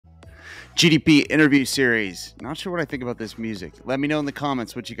GDP interview series. Not sure what I think about this music. Let me know in the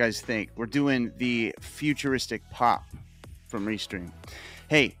comments what you guys think. We're doing the futuristic pop from Restream.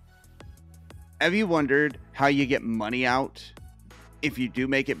 Hey, have you wondered how you get money out if you do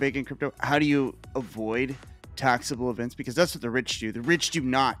make it big in crypto? How do you avoid taxable events? Because that's what the rich do. The rich do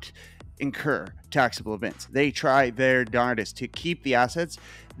not incur taxable events. They try their darndest to keep the assets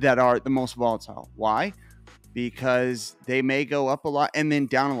that are the most volatile. Why? Because they may go up a lot and then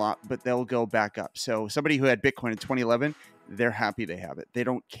down a lot, but they'll go back up. So somebody who had Bitcoin in 2011, they're happy they have it. They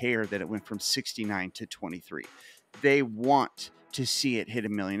don't care that it went from 69 to 23. They want to see it hit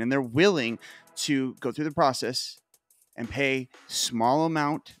 1 million, and they're willing to go through the process and pay small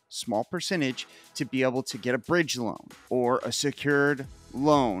amount, small percentage to be able to get a bridge loan or a secured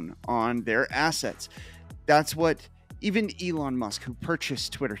loan on their assets. That's what even Elon Musk, who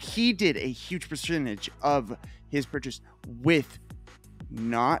purchased Twitter, he did a huge percentage of his purchase with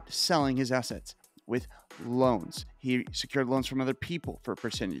not selling his assets, with loans. He secured loans from other people for a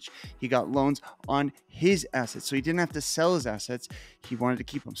percentage. He got loans on his assets. So he didn't have to sell his assets. He wanted to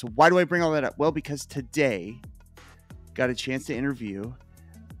keep them. So why do I bring all that up? Well, because today got a chance to interview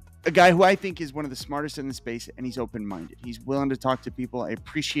a guy who I think is one of the smartest in the space, and he's open-minded. He's willing to talk to people. I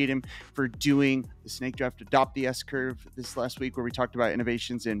appreciate him for doing the snake draft, adopt the S-curve this last week where we talked about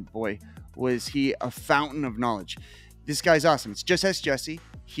innovations, and boy, was he a fountain of knowledge. This guy's awesome. It's JustAskJesse.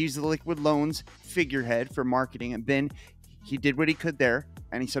 He's the Liquid Loans figurehead for marketing, and then he did what he could there,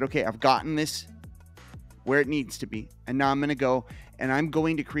 and he said, okay, I've gotten this where it needs to be, and now I'm going to go, and I'm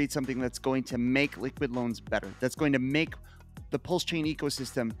going to create something that's going to make Liquid Loans better, that's going to make the Pulsechain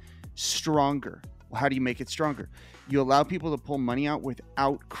ecosystem stronger. Well, how do you make it stronger? You allow people to pull money out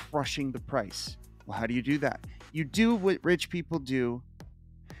without crushing the price. Well, how do you do that? You do what rich people do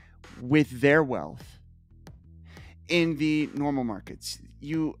with their wealth in the normal markets.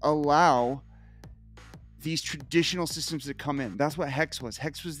 You allow these traditional systems to come in. That's what Hex was.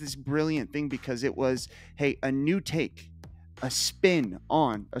 Hex was this brilliant thing because it was, hey, a new take, a spin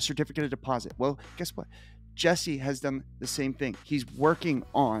on a certificate of deposit. Well, guess what? Jesse has done the same thing. He's working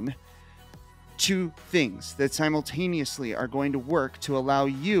on two things that simultaneously are going to work to allow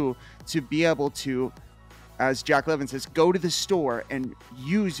you to be able to, as Jack Levin says, go to the store and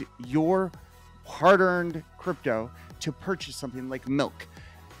use your hard-earned crypto to purchase something like milk.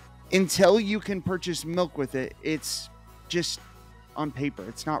 Until you can purchase milk with it, it's just on paper.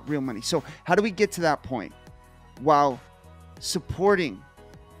 It's not real money. So how do we get to that point while supporting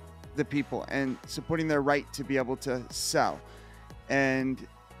the people and supporting their right to be able to sell? And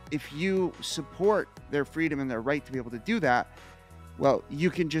if you support their freedom and their right to be able to do that, well, you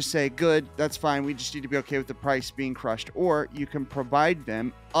can just say, good, that's fine. We just need to be okay with the price being crushed. Or you can provide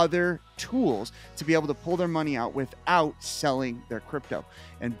them other tools to be able to pull their money out without selling their crypto.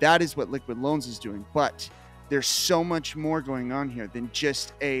 And that is what Liquid Loans is doing. But there's so much more going on here than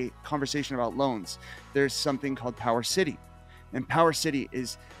just a conversation about loans. There's something called powercity. And powercity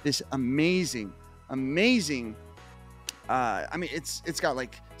is this amazing, I mean, it's got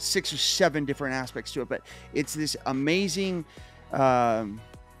like 6 or 7 different aspects to it, but it's this amazing, I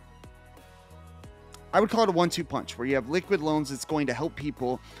would call it a 1-2 punch, where you have Liquid Loans that's going to help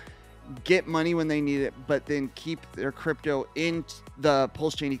people get money when they need it, but then keep their crypto in the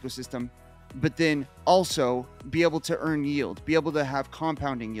Pulsechain ecosystem, but then also be able to earn yield, be able to have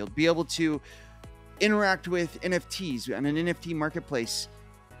compounding yield, be able to interact with NFTs on an NFT marketplace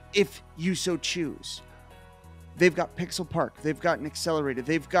if you so choose. They've got Pixel Park, they've got an accelerator,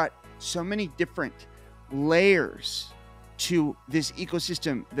 they've got so many different layers to this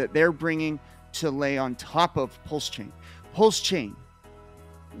ecosystem that they're bringing to lay on top of Pulsechain. Pulsechain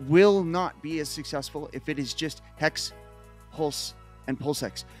will not be as successful if it is just Hex, Pulse, and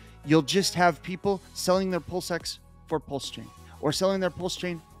PulseX. You'll just have people selling their PulseX for Pulsechain, or selling their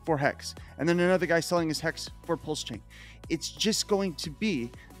Pulsechain for Hex, and then another guy selling his Hex for Pulsechain. It's just going to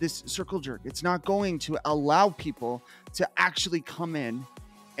be this circle jerk. It's not going to allow people to actually come in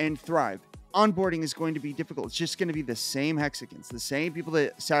and thrive. Onboarding is going to be difficult. It's just going to be the same hexagons, the same people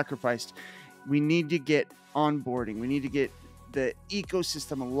that sacrificed. We need to get onboarding. We need to get the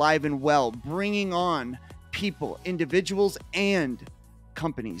ecosystem alive and well, bringing on people, individuals, and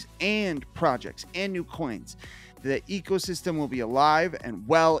companies, and projects, and new coins. The ecosystem will be alive and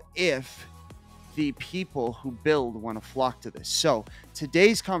well if the people who build want to flock to this. So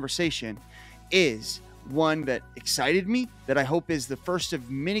today's conversation is one that excited me, that I hope is the first of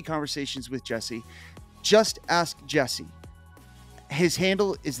many conversations with Jesse. Just Ask Jesse. His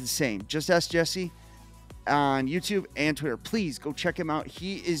handle is the same, Just Ask Jesse, on YouTube and Twitter. Please go check him out.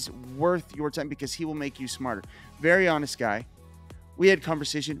 He is worth your time because he will make you smarter. Very honest guy. We had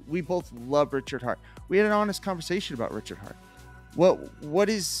conversation. We both love Richard Hart. We had an honest conversation about Richard Hart. What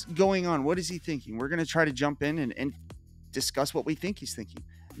is going on? What is he thinking? We're going to try to jump in and discuss what we think he's thinking.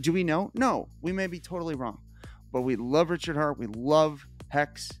 Do we know? No, we may be totally wrong. But we love Richard Hart. We love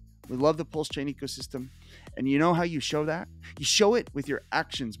Hex. We love the Pulsechain ecosystem. And you know how you show that? You show it with your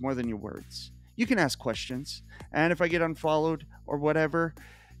actions more than your words. You can ask questions. And if I get unfollowed or whatever,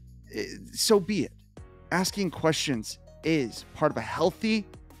 so be it. Asking questions is part of a healthy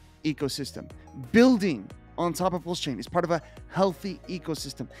ecosystem. Building on top of Pulsechain is part of a healthy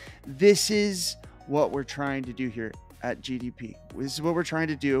ecosystem. This is what we're trying to do here at GDP. This is what we're trying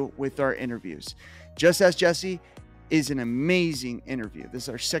to do with our interviews. Just Ask Jesse is an amazing interview. This is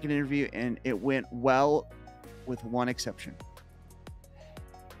our second interview, and it went well with one exception.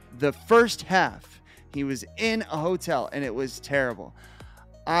 The first half, he was in a hotel, and it was terrible.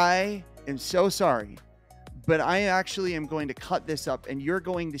 I am so sorry, but I actually am going to cut this up, and you're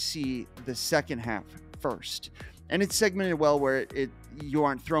going to see the second half first. And it's segmented well where you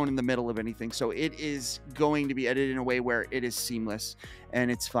aren't thrown in the middle of anything. So it is going to be edited in a way where it is seamless and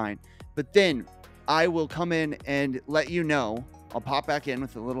it's fine. But then I will come in and let you know. I'll pop back in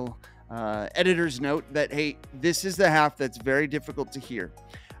with a little editor's note that, hey, this is the half that's very difficult to hear.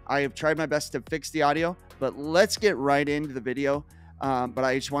 I have tried my best to fix the audio, but let's get right into the video. But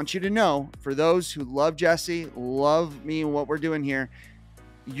I just want you to know, for those who love Jesse, love me and what we're doing here,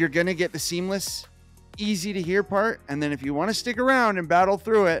 you're going to get the seamless, easy to hear part. And then if you want to stick around and battle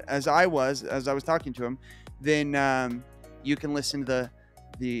through it, as I was talking to him, then you can listen to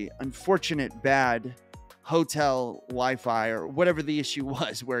the unfortunate bad hotel Wi-Fi or whatever the issue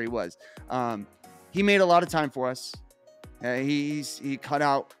was where he was. He made a lot of time for us. He cut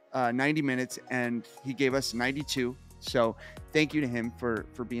out 90 minutes and he gave us 92. So thank you to him for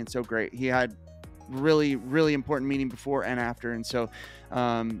being so great. He had really, really important meeting before and after. And so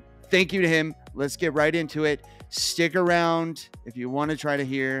thank you to him. Let's get right into it. Stick around if you want to try to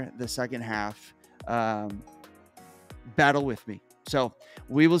hear the second half. Battle with me. So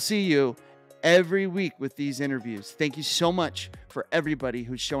we will see you every week with these interviews. Thank you so much for everybody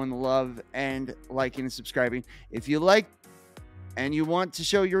who's showing the love and liking and subscribing. If you like and you want to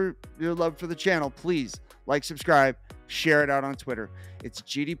show your love for the channel, please like, subscribe, share it out on Twitter. It's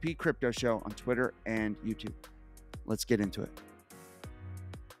GDP Crypto Show on Twitter and YouTube. Let's get into it.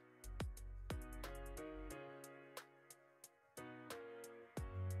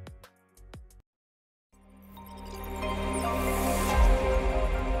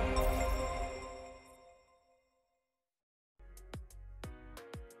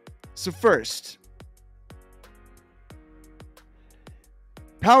 So first,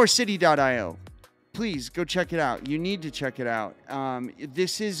 powercity.io. Please go check it out. You need to check it out.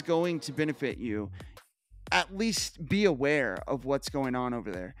 This is going to benefit you. At least be aware of what's going on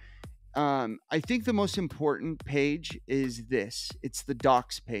over there. I think the most important page is this. It's the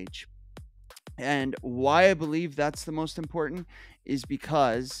docs page. And why I believe that's the most important is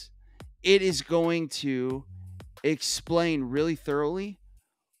because it is going to explain really thoroughly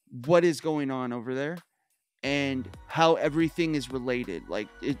what is going on over there and how everything is related. Like,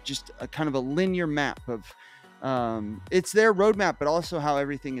 it just a kind of a linear map of it's their roadmap, but also how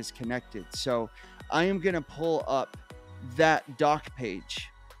everything is connected. So I am going to pull up that doc page,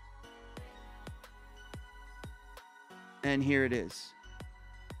 and here it is.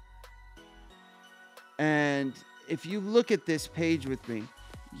 And if you look at this page with me,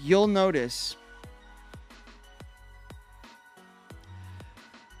 you'll notice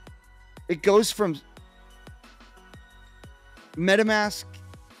it goes from MetaMask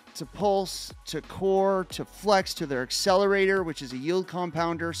to Pulse to Core to Flex to their accelerator, which is a yield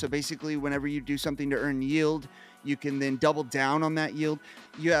compounder. So basically, whenever you do something to earn yield, you can then double down on that yield.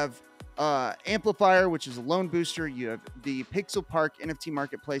 You have Amplifier, which is a loan booster. You have the Pixel Park NFT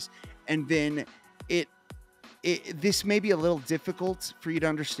marketplace, and then this may be a little difficult for you to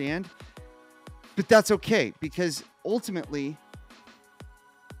understand, but that's okay, because ultimately,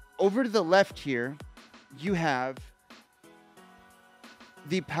 over to the left here, you have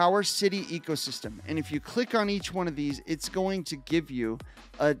the powercity ecosystem. And if you click on each one of these, it's going to give you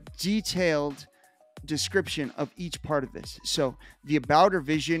a detailed description of each part of this. So the about or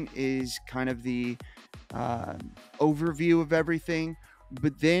vision is kind of the overview of everything.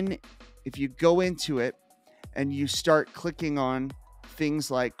 But then if you go into it and you start clicking on things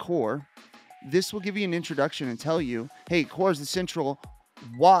like Core, this will give you an introduction and tell you, hey, Core is the central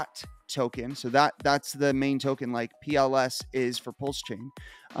Watt token. So that's the main token, like PLS is for Pulsechain.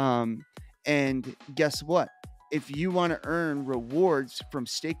 And guess what? If you want to earn rewards from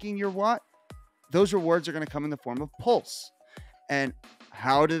staking your Watt, those rewards are going to come in the form of Pulse. And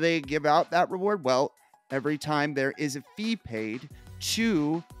how do they give out that reward? Well, every time there is a fee paid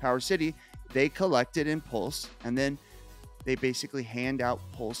to Power City, they collect it in Pulse, and then they basically hand out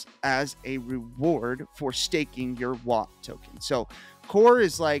Pulse as a reward for staking your WAP token. So Core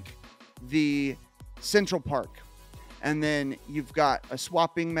is like the Central Park. And then you've got a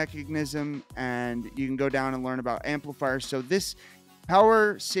swapping mechanism, and you can go down and learn about amplifiers. So this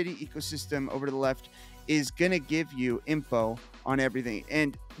Power City ecosystem over to the left is going to give you info on everything.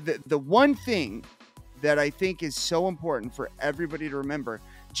 And the one thing that I think is so important for everybody to remember,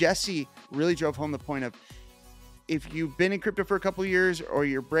 Jesse really drove home the point of, if you've been in crypto for a couple of years or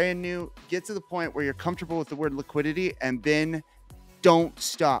you're brand new, get to the point where you're comfortable with the word liquidity, and then don't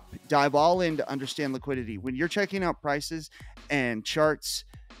stop. Dive all in to understand liquidity. When you're checking out prices and charts,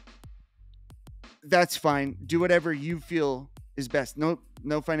 that's fine. Do whatever you feel is best. No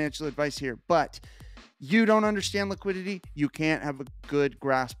financial advice here, but you don't understand liquidity, you can't have a good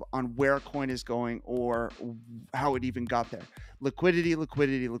grasp on where a coin is going or how it even got there. Liquidity,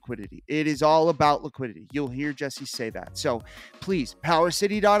 liquidity, liquidity. It is all about liquidity. You'll hear Jesse say that. So please,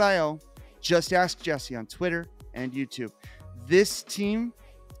 powercity.io, just ask Jesse on Twitter and YouTube. This team,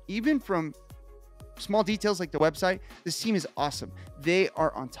 even from small details like the website, this team is awesome. They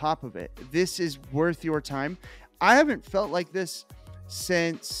are on top of it. This is worth your time. I haven't felt like this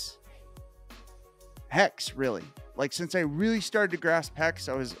since Hex, really. Like, since I really started to grasp Hex,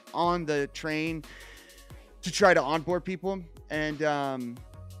 I was on the train to try to onboard people. And,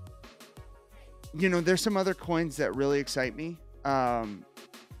 you know, there's some other coins that really excite me.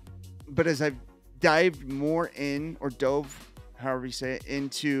 But as I've dived more in, or dove, however you say it,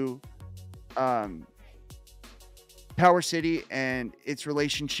 into Power City and its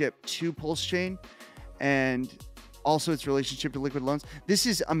relationship to Pulsechain, and also its relationship to liquid loans, this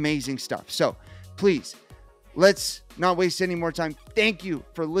is amazing stuff. So please, let's not waste any more time. Thank you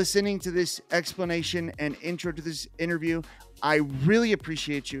for listening to this explanation and intro to this interview. I really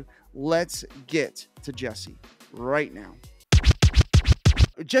appreciate you. Let's get to Jesse right now.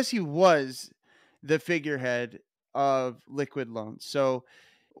 Jesse was the figurehead of liquid loans. So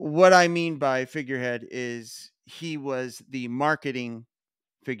what I mean by figurehead is he was the marketing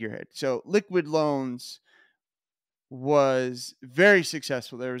figurehead. So liquid loans was very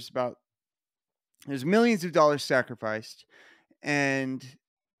successful. There's millions of dollars sacrificed, and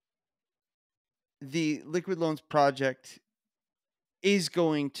the liquid loans project is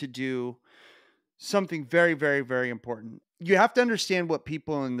going to do something very, very, very important. You have to understand what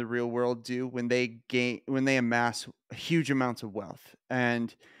people in the real world do when they amass huge amounts of wealth.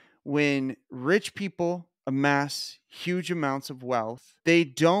 And when rich people amass huge amounts of wealth, they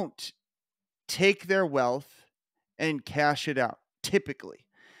don't take their wealth and cash it out. Typically,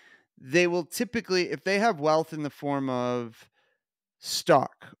 they will if they have wealth in the form of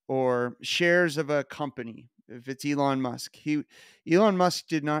stock or shares of a company, if it's Elon Musk, Elon Musk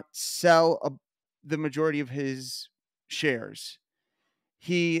did not sell the majority of his shares.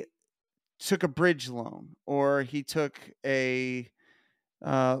 He took a bridge loan, or he took a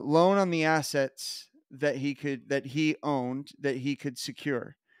loan on the assets that he owned, that he could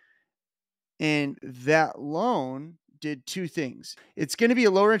secure. And that loan did two things. It's going to be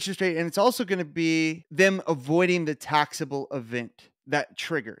a lower interest rate, and it's also going to be them avoiding the taxable event, that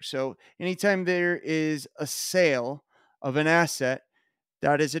trigger. So anytime there is a sale of an asset,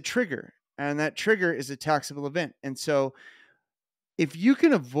 that is a trigger, and that trigger is a taxable event. And so if you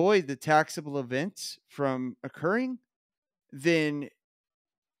can avoid the taxable events from occurring, then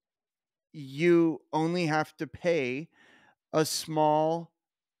you only have to pay a small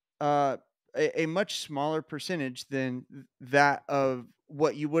a much smaller percentage than that of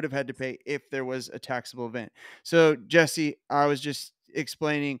what you would have had to pay if there was a taxable event. So Jesse, I was just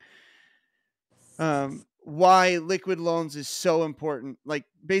explaining why liquid loans is so important. Like,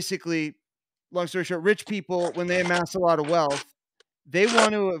 basically, long story short, rich people, when they amass a lot of wealth, they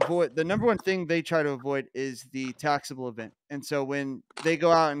want to avoid, the number one thing they try to avoid is the taxable event. And so when they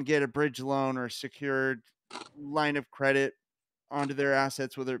go out and get a bridge loan or a secured line of credit onto their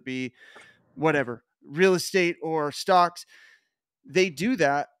assets, whether it be whatever, real estate or stocks, they do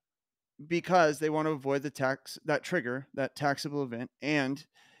that because they want to avoid that trigger, that taxable event. And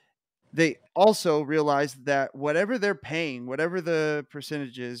they also realize that whatever they're paying, whatever the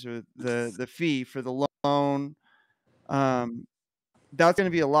percentage is, or the fee for the loan, that's going to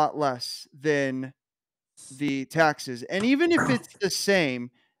be a lot less than the taxes. And even if it's the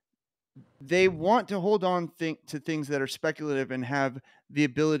same, they want to hold on to things that are speculative and have the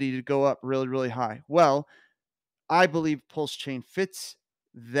ability to go up really, really high. Well, I believe Pulsechain fits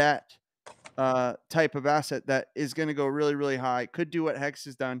that type of asset that is going to go really, really high. Could do what Hex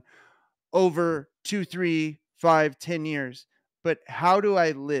has done over 2, 3, 5, 10 years. But how do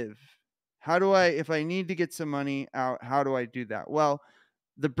I live? How do I, if I need to get some money out, how do I do that? Well,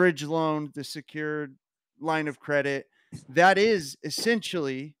 the bridge loan, the secured line of credit, that is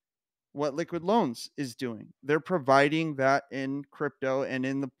essentially what liquid loans is doing. They're providing that in crypto and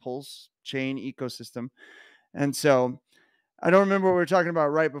in the Pulsechain ecosystem. And so I don't remember what we were talking about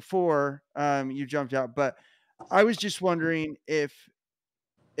right before you jumped out, but I was just wondering if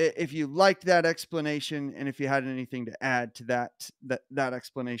you liked that explanation and if you had anything to add to that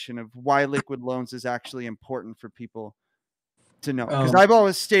explanation of why liquid loans is actually important for people to know. Because I've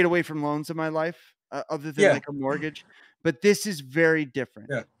always stayed away from loans in my life, other than like a mortgage, but this is very different.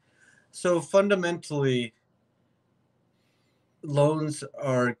 Yeah. So fundamentally, loans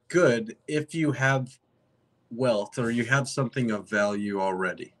are good if you have wealth or you have something of value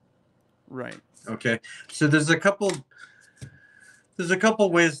already. Right. Okay. So there's a couple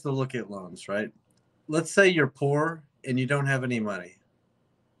ways to look at loans, right? Let's say you're poor and you don't have any money.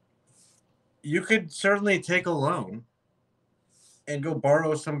 You could certainly take a loan and go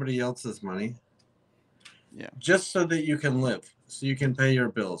borrow somebody else's money. Yeah. Just so that you can live, so you can pay your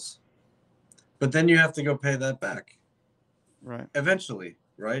bills. But then you have to go pay that back. Right. Eventually,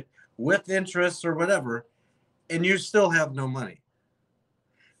 right? With interest or whatever, and you still have no money.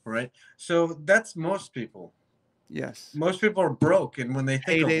 Right? So that's most people. Yes. Most people are broke, and when they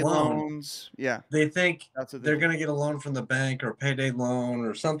think Payday of loans, yeah, they think that's what they're going to get a loan from the bank or a payday loan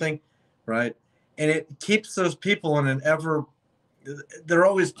or something, right? And it keeps those people in an they're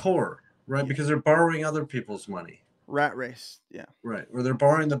always poor, right? Yeah. Because they're borrowing other people's money. Rat race, yeah. Right, or they're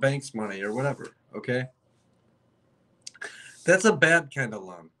borrowing the bank's money or whatever, okay? That's a bad kind of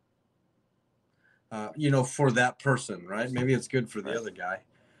loan, for that person, right? Maybe it's good for the other guy,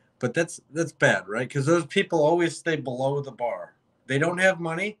 but that's bad, right? Because those people always stay below the bar. They don't have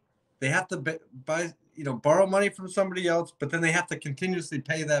money. They have to borrow money from somebody else, but then they have to continuously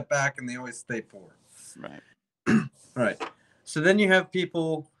pay that back, and they always stay poor. Right. Right. So then you have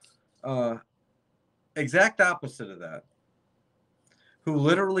people, exact opposite of that, who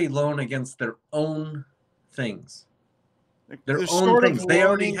literally loan against their own things. Their They're own sort things. of They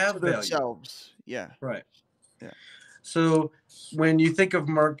already loaning have to value. themselves. Yeah. Right. Yeah. So when you think of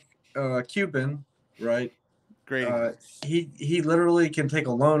Mark Cuban, right? Great. He literally can take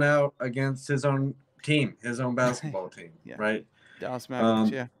a loan out against his own team, his own basketball team, Yeah. right? Dallas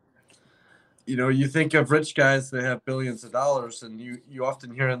Mavericks, yeah. You think of rich guys that have billions of dollars, and you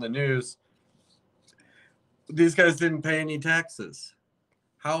often hear in the news, these guys didn't pay any taxes.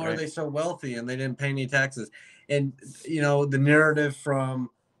 How are they so wealthy and they didn't pay any taxes? And, the narrative from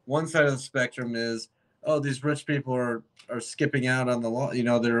one side of the spectrum is, oh, these rich people are skipping out on the law.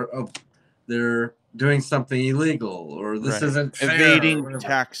 They're doing something illegal, or this isn't fair. Evading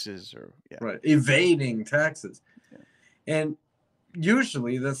taxes Right. Evading taxes. Yeah. And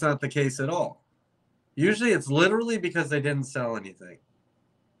usually that's not the case at all. Usually it's literally because they didn't sell anything.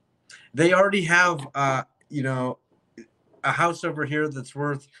 They already have, a house over here that's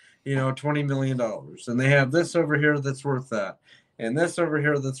worth, $20 million. And they have this over here that's worth that. And this over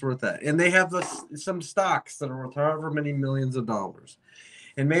here that's worth that. And they have some stocks that are worth however many millions of dollars.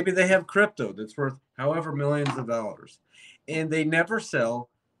 And maybe they have crypto that's worth however millions of dollars. And they never sell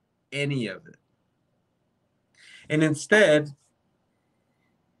any of it. And instead,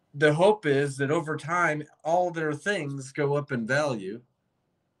 the hope is that over time, all their things go up in value,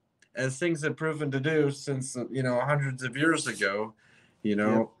 as things have proven to do since, hundreds of years ago.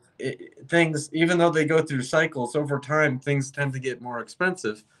 Things, even though they go through cycles, over time, things tend to get more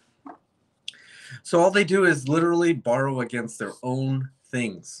expensive. So all they do is literally borrow against their own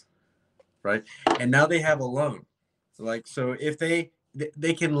things, right? And now they have a loan. So if they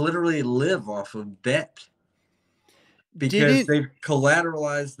can literally live off of debt because they've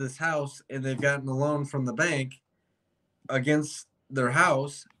collateralized this house and they've gotten a loan from the bank against their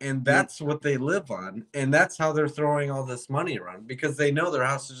house, and that's what they live on, and that's how they're throwing all this money around, because they know their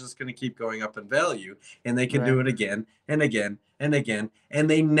house is just going to keep going up in value, and they can do it again and again and again, and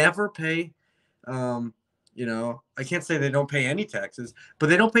they never pay. I can't say they don't pay any taxes, but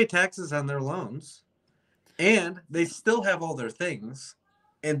they don't pay taxes on their loans, and they still have all their things,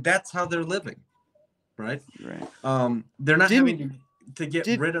 and that's how they're living, right? They're not having to get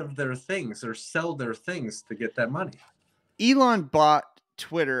rid of their things or sell their things to get that money. Elon bought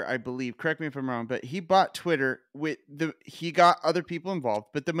Twitter, I believe. Correct me if I'm wrong, but he bought Twitter he got other people involved,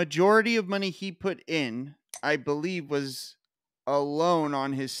 but the majority of money he put in, I believe, was a loan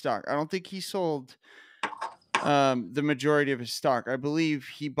on his stock. I don't think he sold the majority of his stock. I believe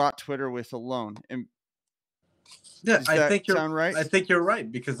he bought Twitter with a loan. And Yeah, does that sound right? I think you're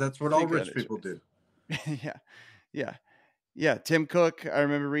right, because that's what all rich that is people do. Yeah, yeah, yeah. Tim Cook. I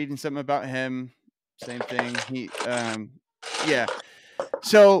remember reading something about him. Same thing. Yeah.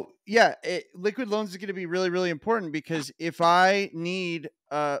 So yeah, liquid loans is going to be really, really important, because if I need,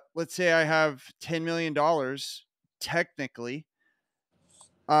 let's say I have $10 million technically,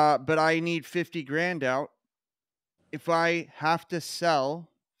 but I need 50 grand out. If I have to sell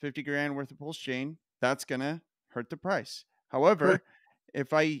 50 grand worth of Pulsechain, that's going to hurt the price. However, Correct.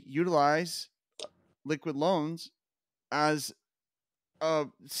 if I utilize liquid loans as a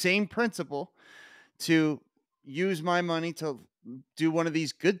same principle to use my money to do one of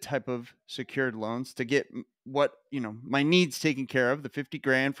these good type of secured loans to get what, my needs taken care of, the 50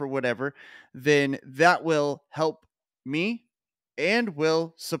 grand for whatever, then that will help me and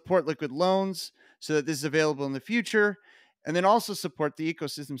will support liquid loans so that this is available in the future, and then also support the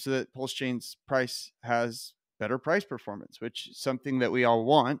ecosystem so that Pulsechain's price has better price performance, which is something that we all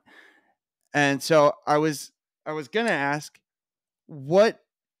want. And so I was going to ask,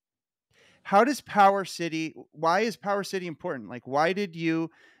 how does why is Power City important? Like, why did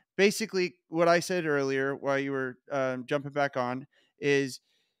you, basically what I said earlier while you were jumping back on, is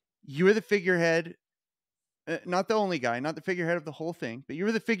you were the figurehead, not the only guy, not the figurehead of the whole thing, but you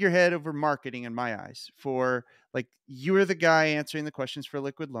were the figurehead over marketing in my eyes, for like, you were the guy answering the questions for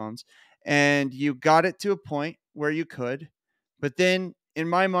liquid loans, and you got it to a point where you could, but then in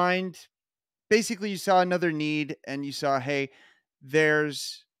my mind, basically you saw another need and you saw, hey,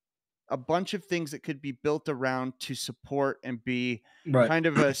 there's a bunch of things that could be built around to support and be Right. kind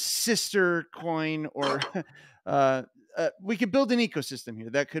of a sister coin, or we could build an ecosystem here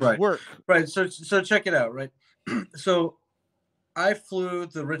that could work. Right. So check it out. Right. So I flew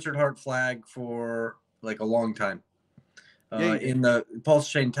the Richard Hart flag for like a long time. In the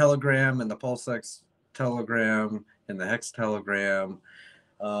Pulsechain Telegram and the Pulsex Telegram and the Hex Telegram.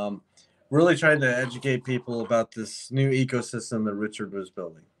 Really trying to educate people about this new ecosystem that Richard was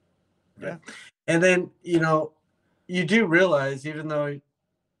building. Right? Yeah. And then, you do realize, even though,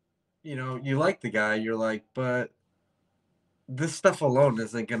 you like the guy, you're like, but this stuff alone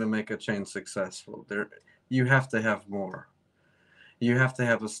isn't going to make a chain successful. You have to have more. You have to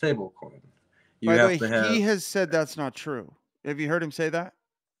have a stable coin. By the way, he has said that's not true. Have you heard him say that?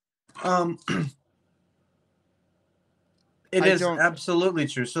 It is absolutely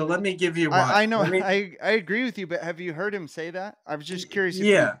true. So let me give you why. I know. I agree with you, but have you heard him say that? I was just curious.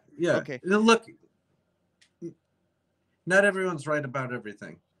 Yeah. Okay. Look, not everyone's right about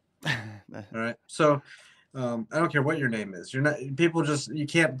everything. All right. So I don't care what your name is. You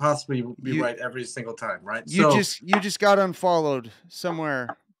can't possibly be right every single time, right? You just got unfollowed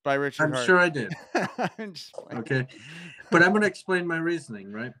somewhere by Richard Hart. I'm sure I did. Okay. But I'm going to explain my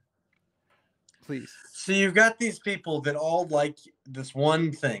reasoning, right? Please. So you've got these people that all like this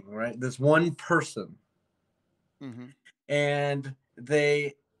one thing, right? This one person. Mm-hmm. And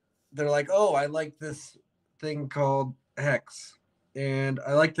they're like, oh, I like this thing called Hex. And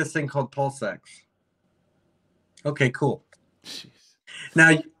I like this thing called Pulsex. Okay, cool. Jeez.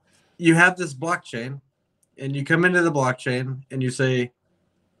 Now, you have this blockchain, and you come into the blockchain, and you say,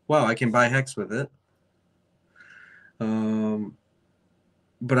 wow, I can buy Hex with it.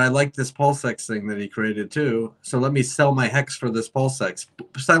 But I like this Pulsex thing that he created too. So let me sell my Hex for this Pulsex.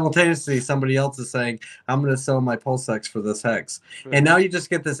 Simultaneously, somebody else is saying, I'm going to sell my Pulsex for this Hex. Sure. And now you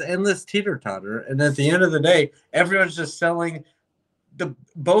just get this endless teeter-totter. And at the end of the day, everyone's just selling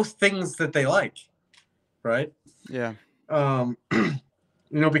both things that they like. Right? Yeah.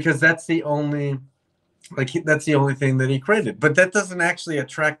 Because that's the only thing that he created. But that doesn't actually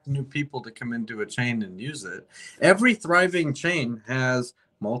attract new people to come into a chain and use it. Every thriving chain has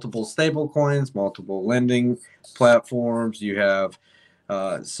multiple stable coins, multiple lending platforms. You have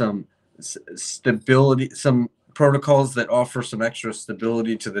some stability, some protocols that offer some extra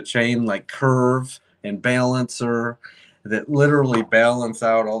stability to the chain, like Curve and Balancer, that literally balance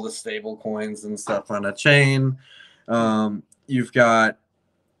out all the stable coins and stuff on a chain. You've got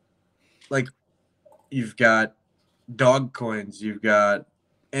dog coins, you've got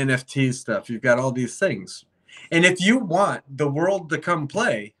NFT stuff, you've got all these things. And if you want the world to come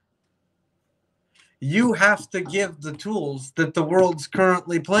play, you have to give the tools that the world's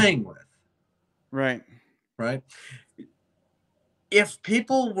currently playing with. Right. Right. If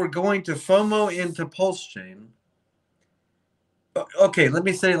people were going to FOMO into Pulsechain, okay, let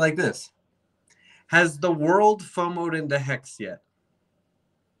me say it like this. Has the world FOMO'd into Hex yet?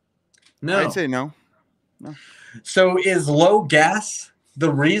 No. I'd say no. So is low gas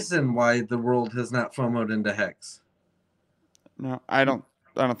the reason why the world has not FOMO'd into hex? No, I don't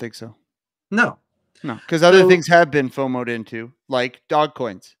think so. No. No, because other So, things have been FOMO'd into, like dog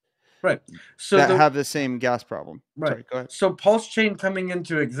coins right. So that have the same gas problem. right. Sorry, go ahead. So Pulsechain coming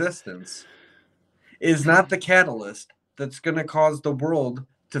into existence is not the catalyst that's going to cause the world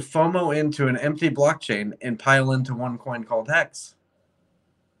to FOMO into an empty blockchain and pile into one coin called hex.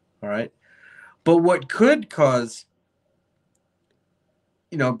 All right. But what could cause,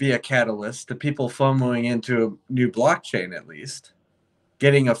 be a catalyst to people FOMOing into a new blockchain, at least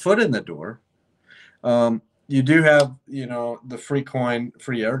getting a foot in the door. You do have, the free coin,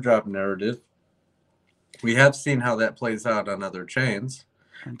 free airdrop narrative. We have seen how that plays out on other chains.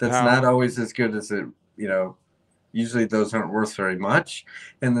 That's not always as good as it, usually those aren't worth very much.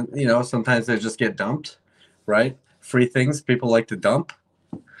 And then, sometimes they just get dumped, right? Free things people like to dump.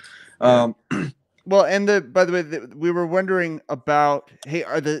 Yeah. Well, and by the way, we were wondering about, hey,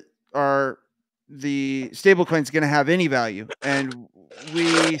 are the stable coins going to have any value? And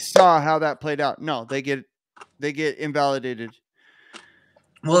we saw how that played out. No, they get invalidated.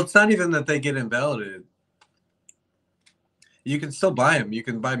 Well, it's not even that they get invalidated. You can still buy them. You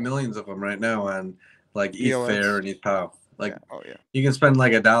can buy millions of them right now on like ETH Fair and ETH Pow. Like, you can spend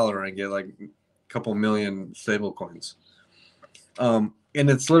like $1 and get like a couple million stable coins. And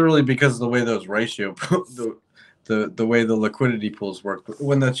it's literally because of the way those ratio, the way the liquidity pools work.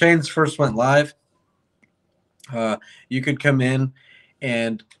 When the chains first went live, you could come in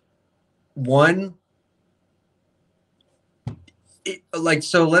and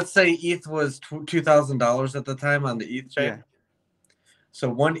so let's say ETH was $2,000 at the time on the ETH chain. Yeah. So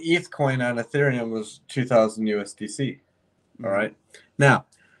one ETH coin on Ethereum was 2,000 USDC. All right. Now,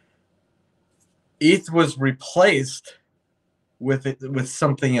 ETH was replaced with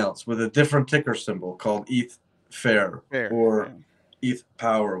something else, with a different ticker symbol called ETH Fair or ETH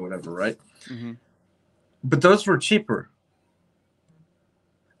Pow or whatever, right? Mm-hmm. But those were cheaper.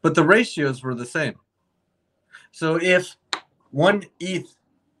 But the ratios were the same. So if one ETH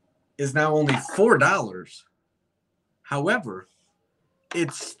is now only $4, however,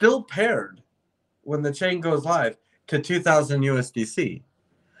 it's still paired when the chain goes live to 2,000 USDC.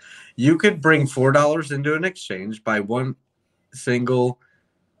 You could bring $4 into an exchange, buy one single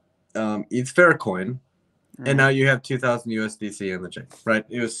ETH Fair coin, and now you have 2,000 USDC in the chain, right?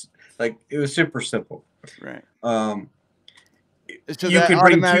 It was super simple. Right. So you that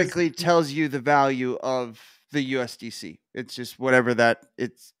automatically tells you the value of the USDC. It's just whatever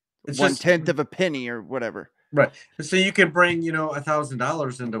it's 1/10 of a penny or whatever. Right. So you can bring,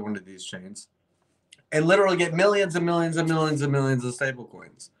 $1,000 into one of these chains and literally get millions and millions and millions and millions of stable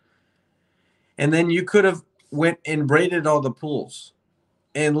coins. And then you could have went and raided all the pools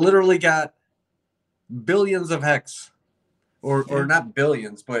and literally got billions of hex or not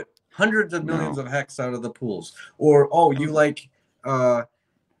billions, but hundreds of millions of hex out of the pools. Or, you like the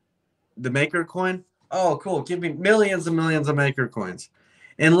maker coin? Oh, cool. Give me millions and millions of maker coins.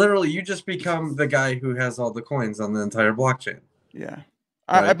 And literally, you just become the guy who has all the coins on the entire blockchain. Yeah.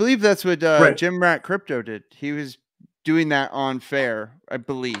 Right? I believe that's what Jim Rat Crypto did. He was doing that on Fair, I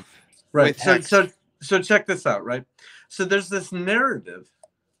believe. Right. So check this out, right? So there's this narrative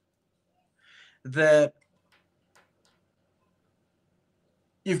that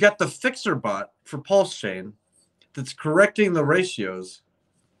you've got the fixer bot for Pulsechain that's correcting the ratios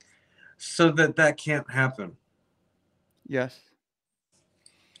so that can't happen. Yes.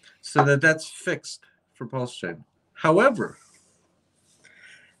 So that's fixed for Pulsechain. However,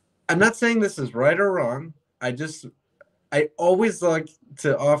 I'm not saying this is right or wrong. I always like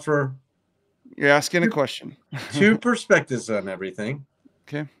to offer. You're asking a question. Two perspectives on everything.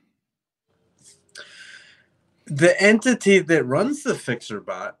 Okay. The entity that runs the fixer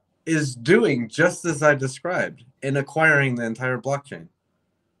bot is doing just as I described in acquiring the entire blockchain.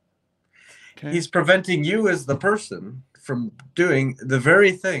 Okay. He's preventing you as the person from doing the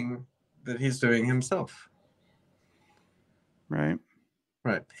very thing that he's doing himself. Right.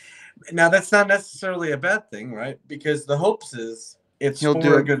 Right. Now, that's not necessarily a bad thing, right? Because the hopes is he'll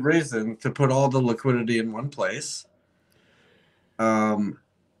for a good reason to put all the liquidity in one place.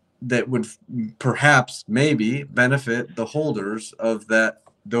 That would perhaps maybe benefit the holders of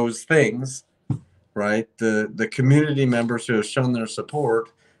those things, right? The community members who have shown their support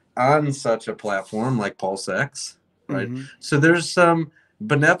on such a platform like PulseX, right? Mm-hmm. So there's some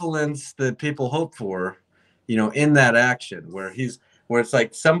benevolence that people hope for, in that action where it's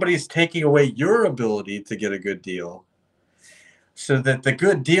like somebody's taking away your ability to get a good deal so that the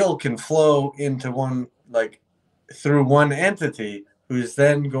good deal can flow into through one entity who's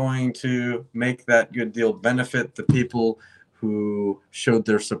then going to make that good deal benefit the people who showed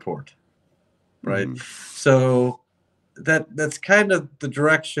their support, right? Mm-hmm. So that's kind of the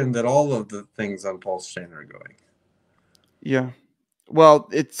direction that all of the things on Pulsechain are going. Yeah. Well,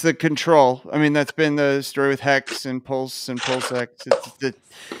 it's the control. I mean, that's been the story with Hex and Pulse and PulseX.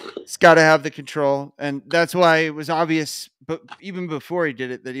 It's got to have the control, and that's why it was obvious. But even before he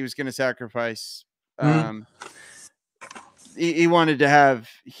did it, that he was going to sacrifice. Mm-hmm. Um, he wanted to have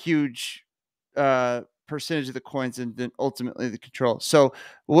huge percentage of the coins, and then ultimately the control. So,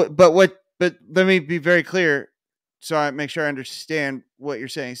 what? But let me be very clear, so I make sure I understand what you're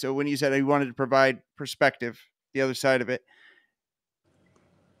saying. So, when you said he wanted to provide perspective, the other side of it,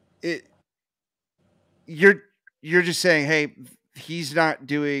 it you're you're just saying, hey, he's not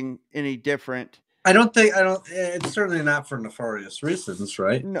doing any different. I don't. It's certainly not for nefarious reasons,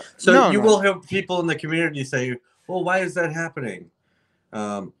 right? No, So no, you will no. have people in the community say, "Well, why is that happening?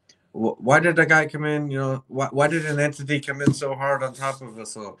 Um, why did a guy come in? You know, why did an entity come in so hard on top of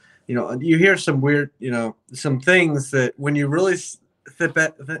us?" So you hear some weird, some things that when you really sit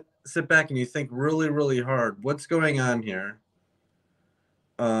back and you think really, really hard, what's going on here?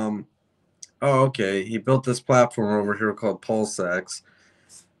 Um, oh, okay, he built this platform over here called Pulsex.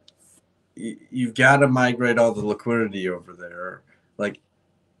 You've got to migrate all the liquidity over there. Like,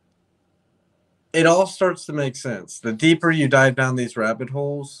 it all starts to make sense. The deeper you dive down these rabbit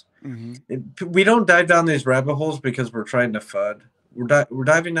holes, Mm-hmm. we don't dive down these rabbit holes because we're trying to FUD. We're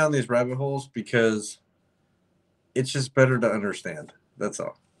diving down these rabbit holes because it's just better to understand. That's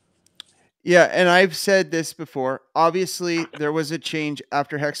all. Yeah, and I've said this before. Obviously, there was a change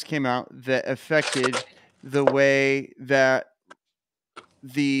after Hex came out that affected the way that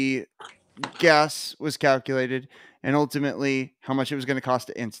the gas was calculated and ultimately how much it was going to cost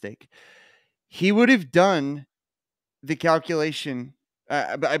to in-stake. He would have done the calculation.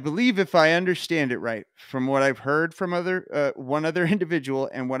 I believe, if I understand it right, from what I've heard from one other individual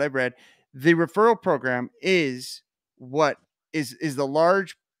and what I've read, the referral program is what is the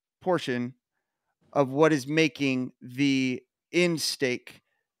large portion of what is making the in-stake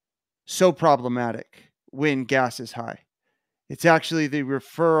so problematic when gas is high. It's actually the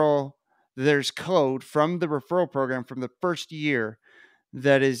referral. There's code from the referral program from the first year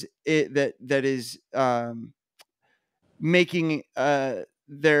that is it that is making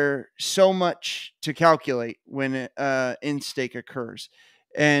there so much to calculate when in stake occurs.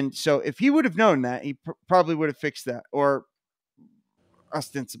 And so if he would have known that, he probably would have fixed that, or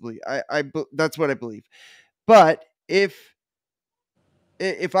ostensibly, that's what I believe. But if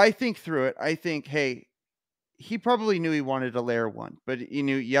I think through it, I think, hey, he probably knew he wanted a layer one, but he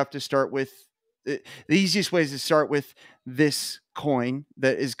knew you have to start with the easiest way is to start with this coin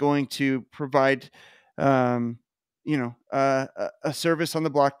that is going to provide, um, a service on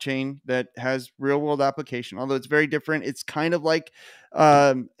the blockchain that has real world application. Although it's very different, it's kind of like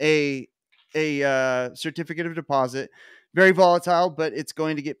a certificate of deposit, very volatile, but it's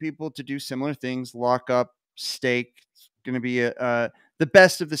going to get people to do similar things: lock up, stake. It's going to be the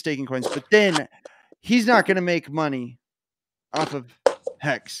best of the staking coins, but then he's not going to make money off of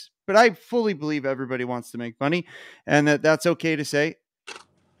Hex. But I fully believe everybody wants to make money, and that's okay to say.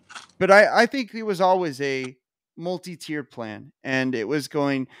 But I think it was always a multi-tier plan, and it was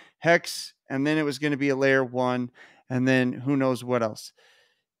going Hex, and then it was going to be a layer one, and then who knows what else.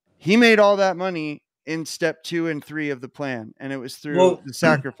 He made all that money in step 2 and 3 of the plan, and it was through Well, the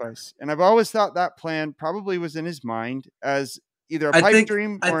sacrifice. And I've always thought that plan probably was in his mind as either a I pipe think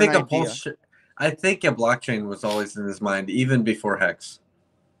dream I or an think a idea. pulse. I think a blockchain was always in his mind even before Hex.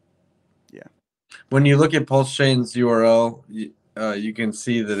 Yeah. When you look at Pulsechain's URL, you can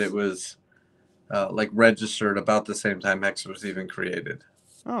see that it was like registered about the same time Hex was even created.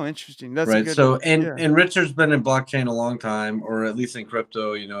 Oh, interesting. That's a Right. good. So Yeah. and Richard's been in blockchain a long time, or at least in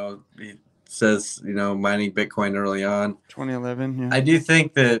crypto. He says mining Bitcoin early on. 2011. Yeah. I do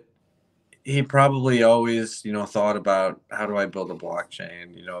think that he probably always thought about how do I build a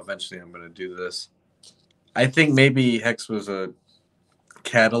blockchain. Eventually I'm going to do this. I think maybe Hex was a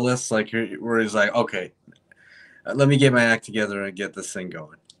catalyst, like where he's like, okay, let me get my act together and get this thing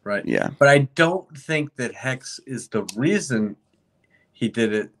going, right? Yeah. But I don't think that Hex is the reason he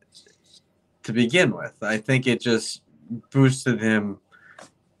did it to begin with. I think it just boosted him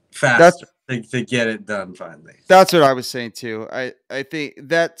That's faster to get it done finally. that's what I was saying too. I think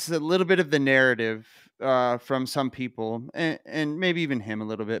that's a little bit of the narrative from some people, and maybe even him a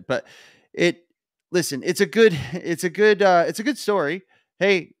little bit. But it listen, it's a good story.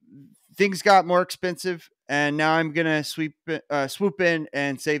 Hey, things got more expensive, and now I'm gonna swoop in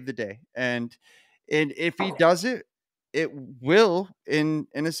and save the day. And if he does it, it will, in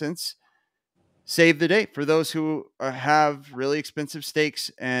a sense, save the day for those who have really expensive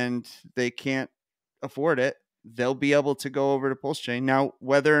stakes and they can't afford it. They'll be able to go over to Pulsechain. Now,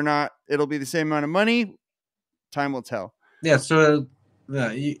 whether or not it'll be the same amount of money, time will tell. Yeah, so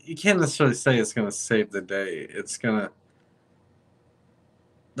you can't necessarily say it's going to save the day. It's going to,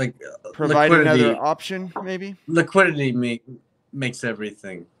 like, Provide another option, maybe. Liquidity makes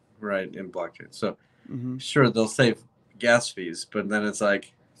everything right in blockchain. So sure, they'll save gas fees, but then it's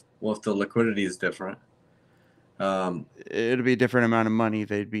like, well, if the liquidity is different, it'll be a different amount of money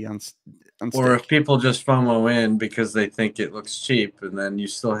they'd be on or stake. if people just FOMO in because they think it looks cheap, and then you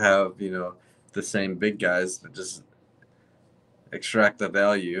still have, you know, the same big guys that just extract the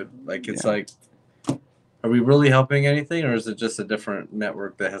value. Like, it's like, are we really helping anything, or is it just a different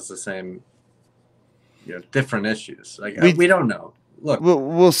network that has the same, you know, different issues? Like, we don't know. Look,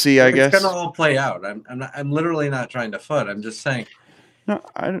 we'll see. I guess it's gonna all play out. I'm literally not trying to FUD. I'm just saying. No,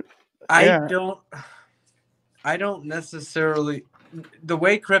 I don't necessarily. The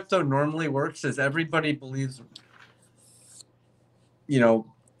way crypto normally works is everybody believes, you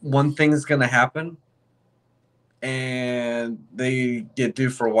know, one thing's gonna happen, and they get due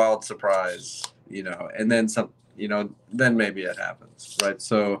for a wild surprise, you know, and then some, you know, then maybe it happens, right?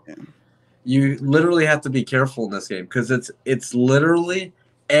 So you literally have to be careful in this game, because it's literally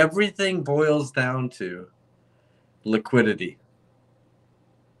everything boils down to liquidity.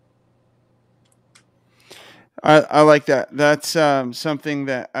 I like that. That's something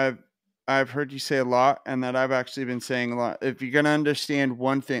that I've heard you say a lot, and that I've actually been saying a lot. If you're gonna understand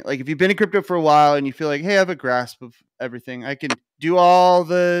one thing, like if you've been in crypto for a while and you feel like, hey, I have a grasp of everything, I can do all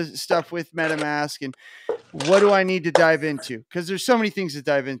the stuff with MetaMask, and what do I need to dive into? Because there's so many things to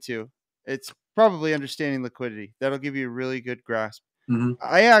dive into. It's probably understanding liquidity. That'll give you a really good grasp.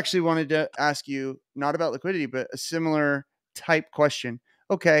 I actually wanted to ask you not about liquidity, but a similar type question.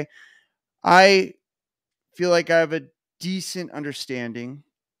 Okay, I feel like I have a decent understanding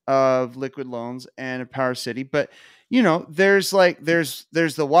of liquid loans and a powercity, but you know, there's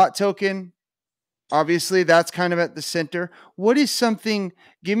the Watt token. Obviously, that's kind of at the center. What is something?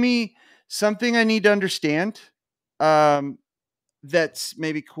 Give me something I need to understand. That's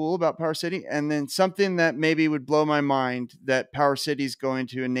maybe cool about powercity, and then something that maybe would blow my mind that powercity is going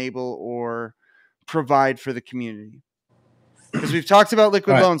to enable or provide for the community. Because we've talked about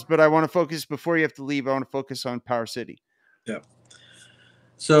liquid loans, but I want to focus before you have to leave. I want to focus on powercity. Yeah.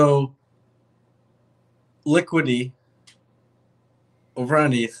 So liquidity over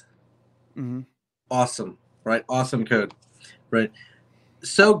on ETH, awesome, right? Awesome code, right?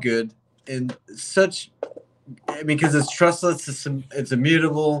 So good, and such, I mean, because it's trustless, it's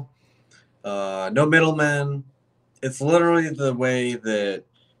immutable, no middlemen. It's literally the way that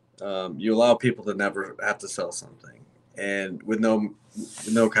you allow people to never have to sell something, and with no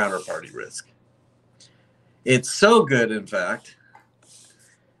counterparty risk. It's so good, in fact,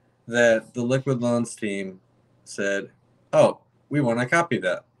 that the Liquid Loans team said, "Oh, we want to copy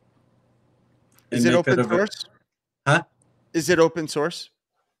that." Is it open source? Huh? Is it open source?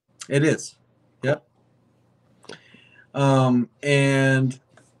 It is. Yep. And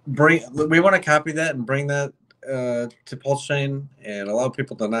we want to copy that and bring that to Pulsechain and allow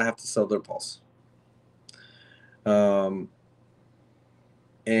people to not have to sell their Pulse. And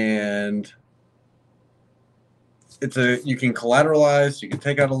you can collateralize, you can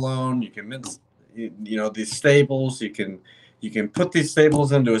take out a loan, you can mint, you know, these stables, you can put these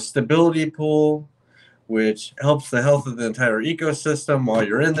stables into a stability pool, which helps the health of the entire ecosystem. While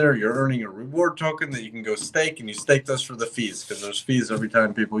you're in there, you're earning a reward token that you can go stake, and you stake those for the fees, because there's fees every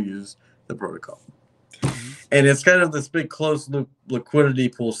time people use the protocol. And it's kind of this big closed loop liquidity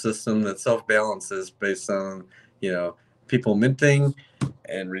pool system that self-balances based on, you know, people minting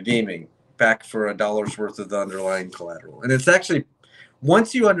and redeeming back for $1 worth of the underlying collateral. And it's actually,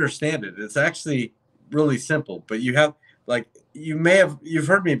 once you understand it, it's actually really simple. But you have, like, you've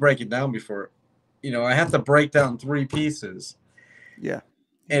heard me break it down before. You know, I have to break down 3 pieces. Yeah.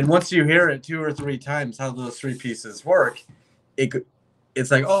 And once you hear it 2 or 3 times how those 3 pieces work, it's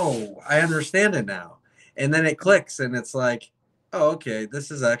like, oh, I understand it now. And then it clicks, and it's like, oh, okay,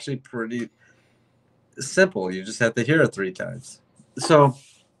 this is actually pretty simple. You just have to hear it 3 times. So,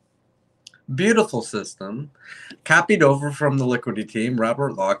 beautiful system, copied over from the Liquidity team,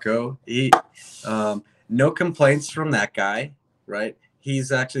 Robert Locko. No complaints from that guy, right?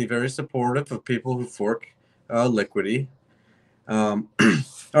 He's actually very supportive of people who fork Liquidity. All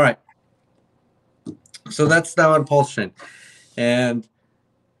right. So that's now on Pulsechain. And,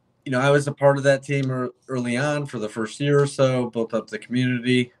 you know, I was a part of that team early on for the first year or so, built up the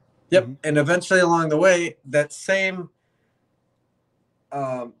community. Yep. And eventually along the way, that same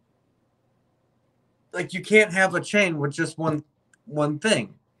like you can't have a chain with just one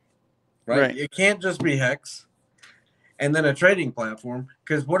thing, right? It can't just be hex and then a trading platform,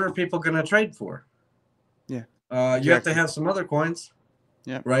 because what are people going to trade for? Yeah. You have to have some other coins.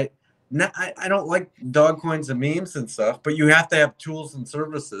 Yeah. Right. Now, I don't like dog coins and memes and stuff, but you have to have tools and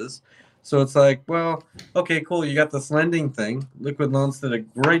services. So it's like, well, okay, cool. You got this lending thing. Liquid Loans did a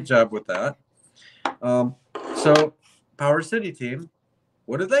great job with that. So Power City team,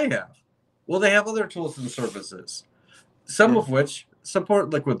 what do they have? Well, they have other tools and services, some of which support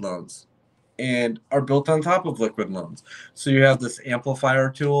Liquid Loans and are built on top of Liquid Loans. So you have this amplifier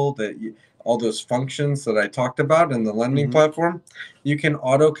tool that all those functions that I talked about in the lending platform, you can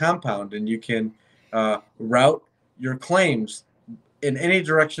auto compound, and you can route your claims in any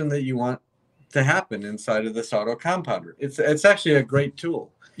direction that you want to happen inside of this auto compounder. It's actually a great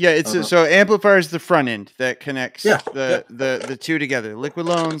tool. Yeah, it's so amplifier is the front end that connects Yeah, the two together. Liquid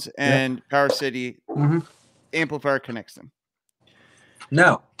Loans and Power City. Amplifier connects them.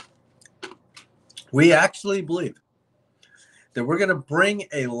 Now, we actually believe that we're going to bring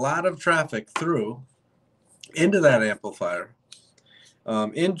a lot of traffic through into that amplifier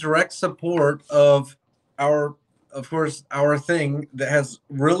in direct support of our thing that has a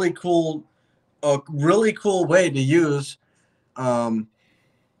really cool way to use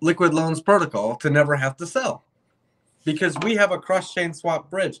Liquid Loans protocol to never have to sell, because we have a cross-chain swap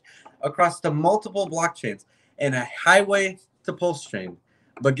bridge across the multiple blockchains and a highway to Pulsechain.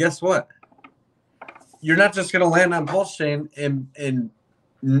 But guess what? You're not just going to land on Pulsechain, and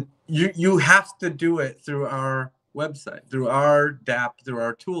you have to do it through our website, through our DApp, through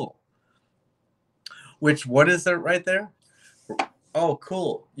our tool. Which, what is it right there? Oh,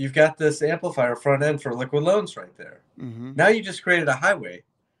 cool. You've got this amplifier front end for Liquid Loans right there. Now you just created a highway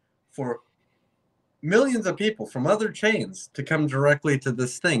for millions of people from other chains to come directly to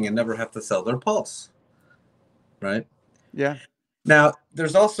this thing and never have to sell their Pulse. Right? Yeah. Now,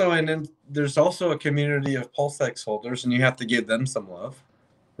 there's also a community of PulseX holders, and you have to give them some love,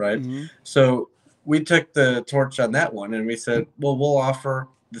 right? So we took the torch on that one, and we said, well, we'll offer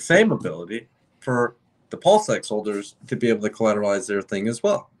the same ability for the PulseX holders to be able to collateralize their thing as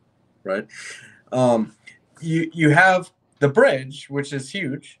well, right? You have the bridge, which is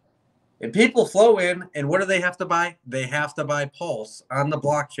huge, and people flow in, and what do they have to buy? They have to buy Pulse on the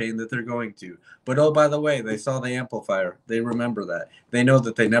blockchain that they're going to. But oh, by the way, they saw the amplifier. They remember that. They know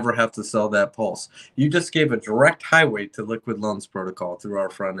that they never have to sell that Pulse. You just gave a direct highway to Liquid Loans protocol through our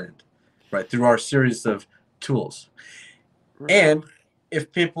front end, right? Through our series of tools. And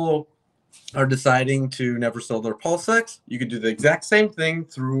if people are deciding to never sell their PulseX, you could do the exact same thing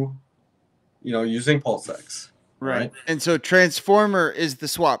through, using PulseX. Right. And so Transformer is the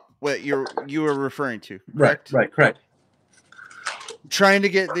swap, what you were referring to, correct? Right, correct. Trying to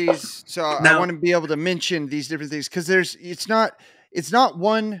get these, so now, I want to be able to mention these different things, because it's not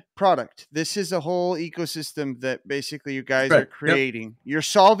one product. This is a whole ecosystem that basically you guys are creating. You're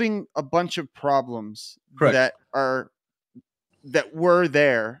solving a bunch of problems that were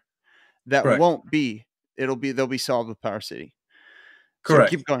there that won't be. They'll be solved with Power City.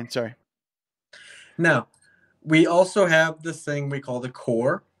 Correct. So keep going. Sorry. Now, we also have this thing we call the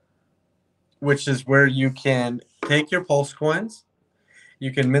core, which is where you can take your Pulse coins,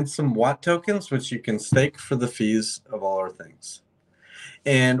 you can mint some Watt tokens, which you can stake for the fees of all our things.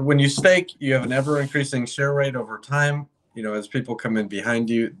 And when you stake, you have an ever-increasing share rate over time. As people come in behind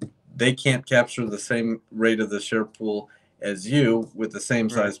you, they can't capture the same rate of the share pool as you with the same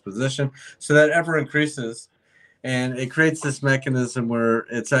size position. So that ever increases. And it creates this mechanism where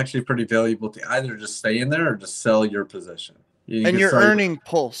it's actually pretty valuable to either just stay in there or just sell your position. And you're earning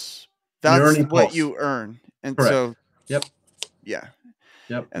Pulse. That's what you earn. And so, yeah.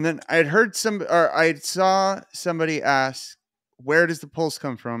 And then I saw somebody ask, where does the Pulse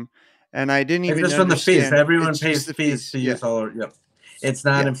come from? And I didn't even understand. Just from the fees. Everyone pays the fees to use all our, It's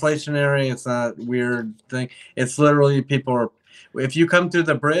not inflationary. It's not weird thing. It's literally if you come through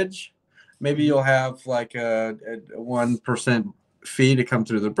the bridge, maybe you'll have like a 1% fee to come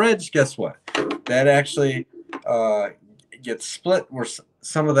through the bridge. Guess what? That actually gets split, where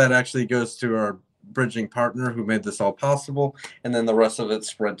some of that actually goes to our bridging partner who made this all possible, and then the rest of it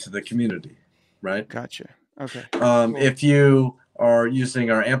spread to the community, right? Gotcha. Okay. Cool. If you are using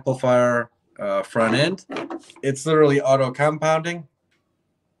our amplifier front end, it's literally auto compounding,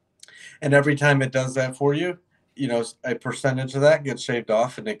 and every time it does that for you, a percentage of that gets shaved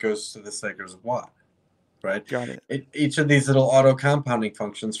off, and it goes to the stakers of Watt, right? Got it. Each of these little auto compounding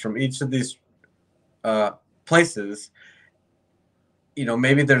functions from each of these places,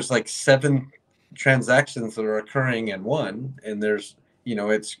 maybe there's like 7 transactions that are occurring in one, and there's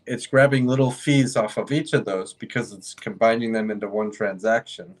it's grabbing little fees off of each of those because it's combining them into one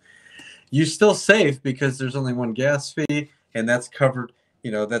transaction. You still save because there's only one gas fee, and that's covered.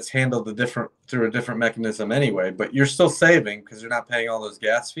 That's handled through a different mechanism anyway. But you're still saving because you're not paying all those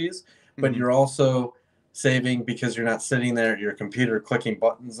gas fees. But you're also saving because you're not sitting there at your computer clicking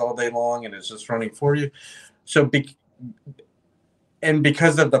buttons all day long, and it's just running for you. So, because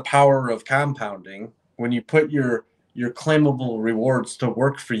of the power of compounding, when you put your claimable rewards to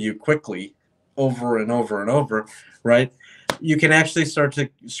work for you quickly over and over and over, right? You can actually start to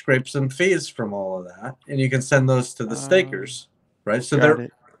scrape some fees from all of that, and you can send those to the stakers, right? So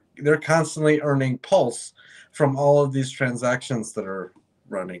they're constantly earning pulse from all of these transactions that are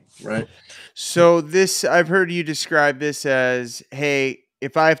running, right? So I've heard you describe this as, hey,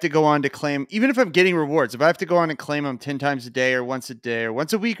 if I have to go on to claim, even if I'm getting rewards, if I have to go on and claim them 10 times a day or once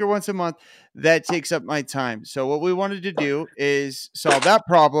a week or once a month, that takes up my time. So what we wanted to do is solve that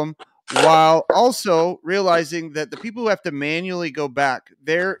problem while also realizing that the people who have to manually go back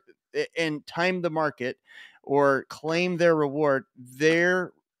there and time the market or claim their reward,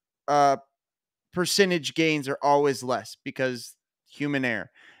 their percentage gains are always less because human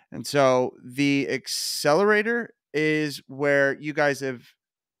error. And so the accelerator is where you guys have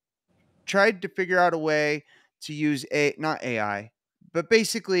tried to figure out a way to use not AI, but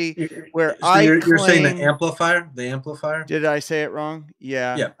basically where So you're saying claim. the amplifier? Did I say it wrong?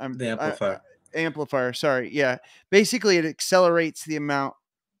 Yeah, Yeah, the amplifier. Amplifier. Sorry. Yeah. Basically, it accelerates the amount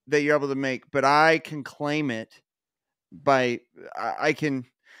that you're able to make, but I can claim it by I can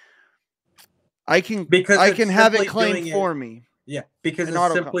Because I it's can have it simply claimed doing it. for me. Yeah, because An it's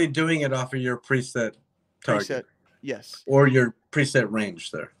auto simply doing it off of your preset preset. target Yes. or your preset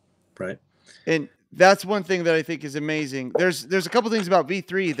range there, right? And that's one thing that I think is amazing. There's a couple things about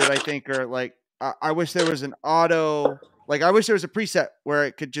V3 that I think are like, I wish there was an auto, like I wish there was a preset where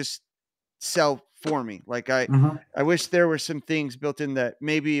it could just sell for me. Like I wish there were some things built in that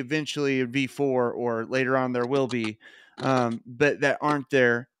maybe eventually in V4 or later on there will be, but that aren't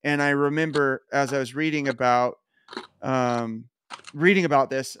there. And I remember as I was reading about this, I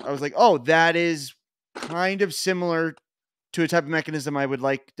was like, oh, that is kind of similar to a type of mechanism I would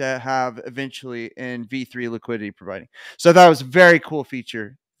like to have eventually in V3 liquidity providing. So I thought it was a very cool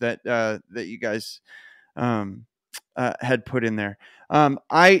feature that that you guys um, had put in there.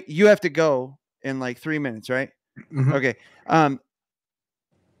 You have to go in like 3 minutes, right? Mm-hmm. Okay.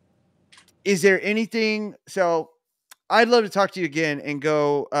 Is there anything? So I'd love to talk to you again and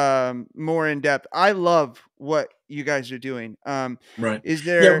go more in depth. I love what you guys are doing. Right. Is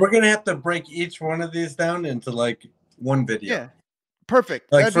Yeah, there? we're gonna have to break each one of these down into like one video. Yeah,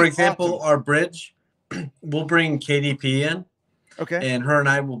 perfect. Like That'd for be example, awesome. our bridge, we'll bring KDP in, Okay. and her and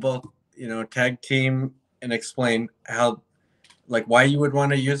I will both, tag team and explain how, like, why you would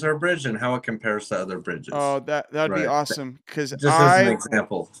want to use our bridge and how it compares to other bridges. Oh, that'd be Right. awesome because Just as an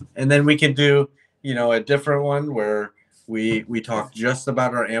example. And then we can do, a different one where we talk just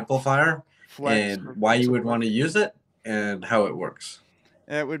about our amplifier flex and for why you would support. want to use it and how it works.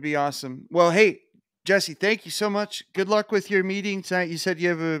 That would be awesome. Well, hey, Jesse, thank you so much. Good luck with your meeting tonight. You said you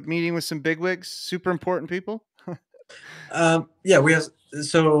have a meeting with some bigwigs, super important people. Yeah, we have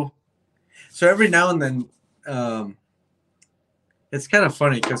so every now and then, it's kind of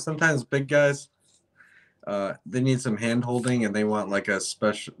funny because sometimes big guys, they need some hand holding and they want like a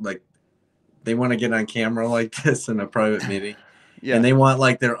special, like they want to get on camera like this in a private meeting. Yeah. And they want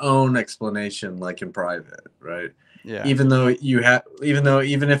like their own explanation, like in private, right? Yeah. Even if you have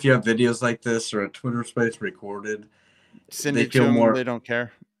videos like this or a Twitter space recorded, Send they it to feel them. more They don't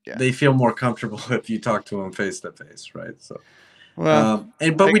care. Yeah. they feel more comfortable if you talk to them face to face, right? So, Well,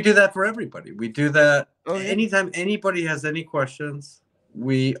 but we do that for everybody. We do that oh, yeah. anytime anybody has any questions.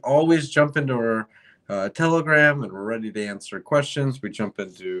 We always jump into our Telegram and we're ready to answer questions. We jump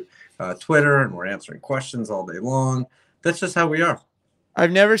into Twitter and we're answering questions all day long. That's just how we are.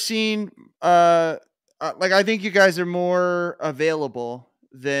 I've never seen like I think you guys are more available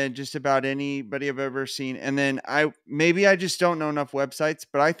than just about anybody I've ever seen. And then I just don't know enough websites,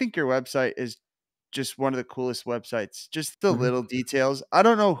 but I think your website is just one of the coolest websites. Just the little details. I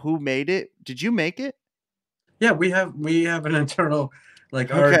don't know who made it. Did you make it? Yeah, we have an internal,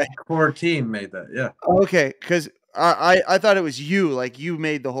 like our Okay. core team made that. Yeah. Okay, because I thought it was you, like you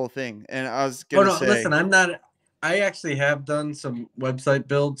made the whole thing, and I was Oh gonna no, say, listen, I'm not. I actually have done some website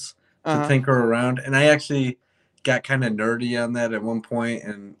builds to uh huh. tinker around, and I actually got kind of nerdy on that at one point,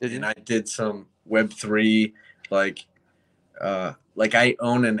 and Did you? I did some Web3, like like I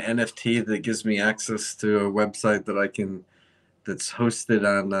own an NFT that gives me access to a website that I can that's hosted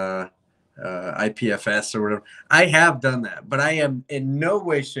on IPFS or whatever. I have done that, but I am in no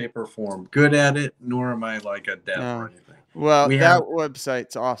way, shape, or form good at it, nor am I like a dev or anything. Well, that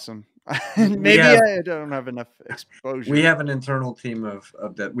website's awesome. Maybe I don't have enough exposure. We have an internal team of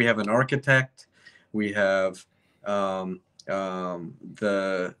that. We have an architect. We have the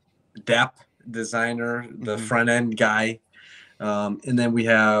DApp designer, the front end guy, and then we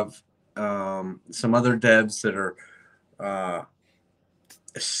have some other devs that are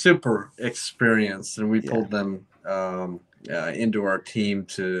super experienced, and we pulled them into our team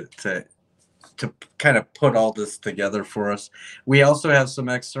to kind of put all this together for us. We also have some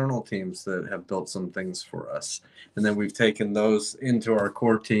external teams that have built some things for us, and then we've taken those into our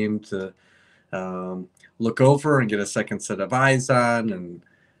core team to look over and get a second set of eyes on. And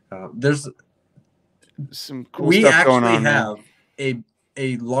there's some cool stuff going on. We actually have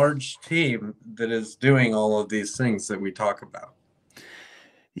a large team that is doing all of these things that we talk about.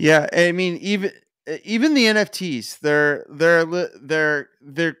 Yeah, I mean, even the NFTs, they're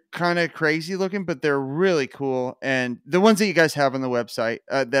kind of crazy looking, but they're really cool. And the ones that you guys have on the website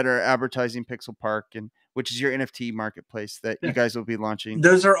that are advertising Pixel Park, and which is your NFT marketplace that you guys will be launching.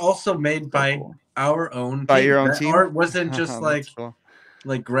 Those are also made by our own team. Your own team. Art wasn't just like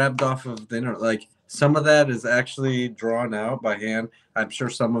grabbed off of the internet. Like some of that is actually drawn out by hand. I'm sure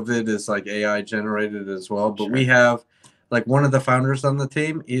some of it is like AI generated as well. But we have. Like one of the founders on the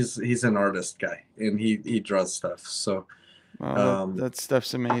team, he's an artist guy, and he draws stuff. So that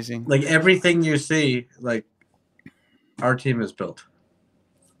stuff's amazing. Like everything you see, like our team is built.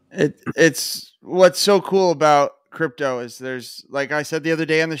 It's what's so cool about crypto is there's, like I said the other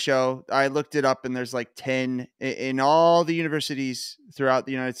day on the show, I looked it up, and there's like 10 in all the universities throughout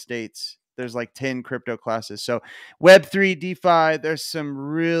the United States. There's like 10 crypto classes. So Web3, DeFi, there's some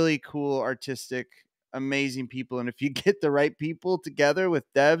really cool artistic, amazing people, and if you get the right people together with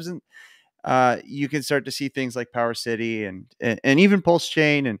devs, and you can start to see things like powercity and even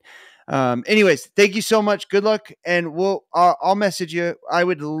Pulsechain. And anyways, thank you so much. Good luck, and I'll message you. I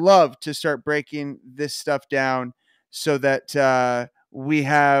would love to start breaking this stuff down so that we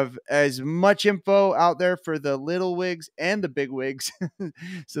have as much info out there for the little wigs and the big wigs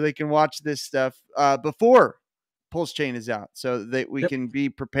so they can watch this stuff before Pulsechain is out, so that we can be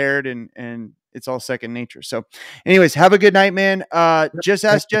prepared, and it's all second nature. So anyways, have a good night, man. Just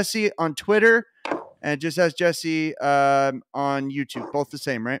Ask Jesse on Twitter, and Just Ask Jesse on YouTube. Both the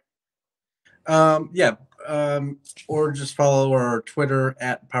same, right? Or just follow our Twitter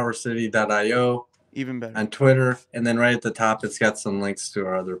at powercity.io. Even better. On Twitter, and then right at the top, it's got some links to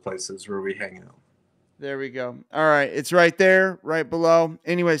our other places where we hang out. There we go. All right. It's right there, right below.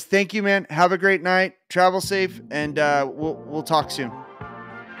 Anyways, thank you, man. Have a great night. Travel safe, and we'll talk soon.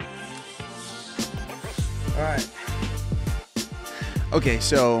 All right. Okay,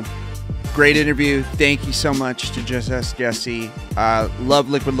 so great interview. Thank you so much to Just Ask Jesse. Love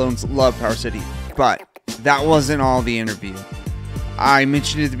Liquid Loans, love Power City. But that wasn't all the interview. I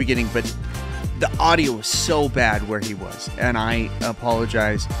mentioned it at the beginning, but the audio was so bad where he was, and I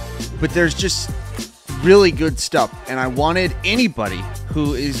apologize. But there's just really good stuff, and I wanted anybody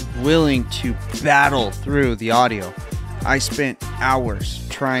who is willing to battle through the audio. I spent hours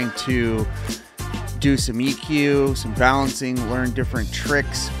trying to do some EQ, some balancing, learn different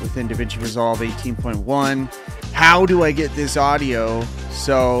tricks within DaVinci Resolve 18.1. How do I get this audio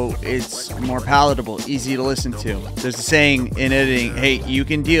so it's more palatable, easy to listen to? There's a saying in editing, hey, you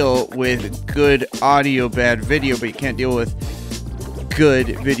can deal with good audio, bad video, but you can't deal with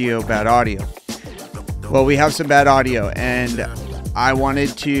good video, bad audio. Well, we have some bad audio, and I wanted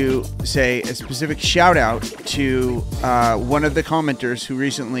to say a specific shout out to one of the commenters who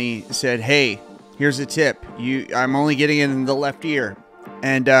recently said, hey, here's a tip. I'm only getting it in the left ear.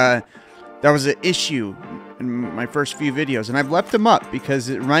 And that was an issue in my first few videos. And I've left them up because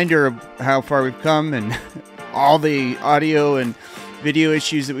it's a reminder of how far we've come and all the audio and video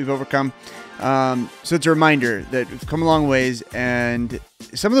issues that we've overcome. So it's a reminder that we've come a long ways, and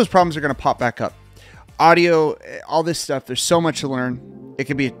some of those problems are going to pop back up. Audio, all this stuff, there's so much to learn. It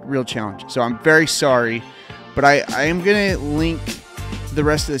can be a real challenge. So I'm very sorry, but I am going to link the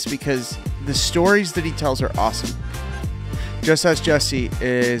rest of this because the stories that he tells are awesome. Just Ask Jesse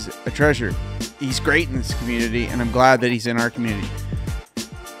is a treasure. He's great in this community, and I'm glad that he's in our community.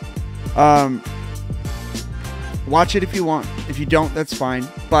 Watch it if you want. If you don't, that's fine.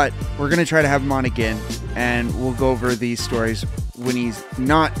 But we're going to try to have him on again, and we'll go over these stories when he's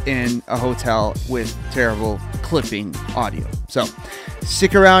not in a hotel with terrible clipping audio. So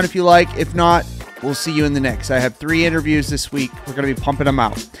stick around if you like. If not, we'll see you in the next. I have 3 interviews this week. We're going to be pumping them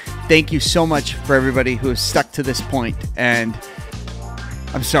out. Thank you so much for everybody who has stuck to this point. And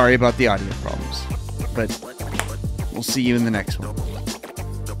I'm sorry about the audio problems, but we'll see you in the next one.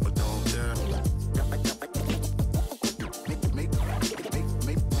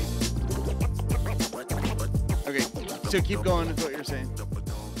 Okay, so keep going with what you're saying.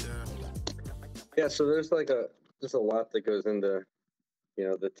 Yeah, so there's like there's a lot that goes into,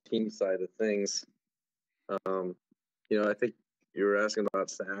 the team side of things. I think you were asking about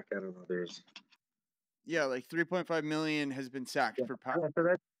SAC. I don't know. Yeah, like 3.5 million has been sacked for power. Yeah,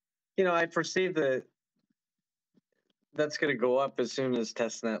 so that, I perceive that that's going to go up as soon as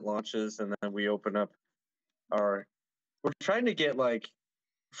testnet launches, and then we open up we're trying to get like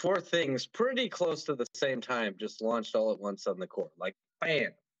 4 things pretty close to the same time, just launched all at once on the core, like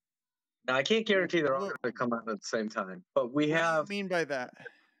bam. Now I can't guarantee they're all going to come out at the same time, but we have. What do you mean by that?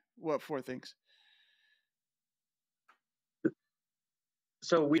 What 4 things?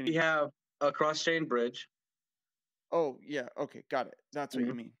 So we have a cross-chain bridge. Oh yeah, okay, got it. That's what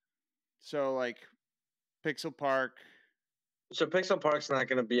you mean. So like Pixel Park. So Pixel Park's not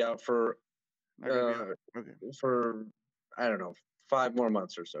going to be out for for I don't know 5 more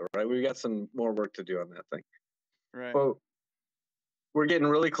months or so, right? We got some more work to do on that thing. Right. But we're getting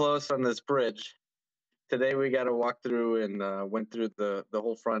really close on this bridge. Today we got to walk through and went through the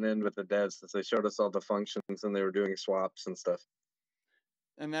whole front end with the devs as they showed us all the functions and they were doing swaps and stuff.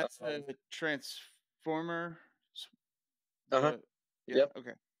 And that's the transformer. Yeah. Yep.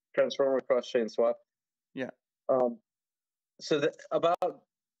 Okay. Transformer cross-chain swap. Yeah. So about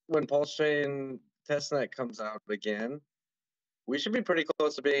when Pulsechain testnet comes out again, we should be pretty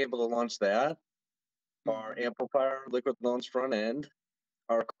close to being able to launch that. Our amplifier, liquid loans front end,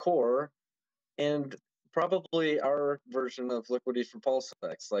 our core, and probably our version of Liquidity for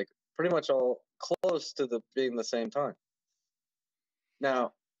PulseX, like pretty much all close to being the same time.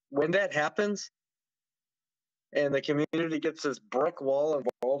 Now, when that happens, and the community gets this brick wall of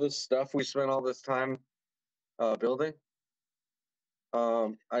all this stuff we spent all this time building,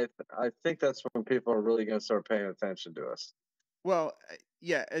 I think that's when people are really going to start paying attention to us. Well,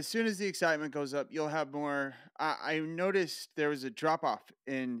 yeah, as soon as the excitement goes up, you'll have more. I noticed there was a drop off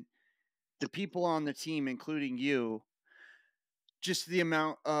in the people on the team, including you. Just the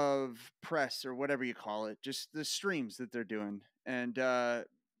amount of press or whatever you call it, just the streams that they're doing, and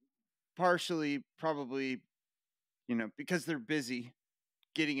partially probably, because they're busy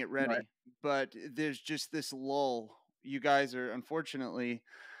getting it ready. Right. But there's just this lull. You guys are unfortunately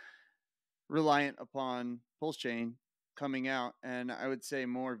reliant upon Pulsechain coming out, and I would say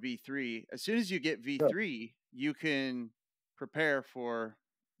more V3. As soon as you get V3, you can prepare for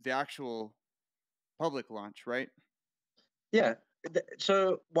the actual public launch, right? Yeah.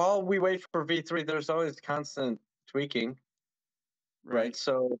 So while we wait for V3, there's always constant tweaking, right?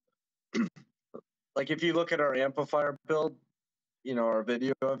 So like if you look at our amplifier build, our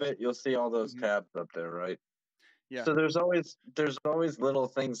video of it, you'll see all those tabs up there, right? Yeah. So there's always little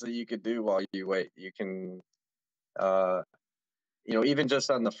things that you could do while you wait. You can even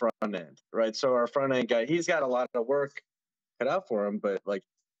just on the front end, right? So our front end guy, he's got a lot of work cut out for him, but like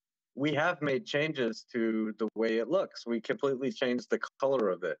we have made changes to the way it looks. We completely changed the color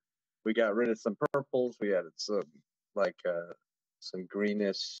of it. We got rid of some purples. We added some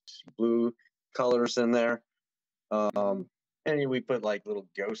greenish blue colors in there. And we put like little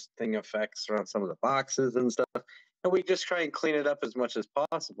ghost thing effects around some of the boxes and stuff. And we just try and clean it up as much as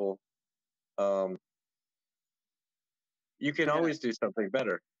possible. You can always do something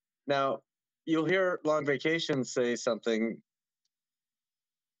better. Now, you'll hear Long Vacation say something.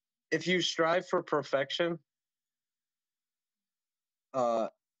 If you strive for perfection, or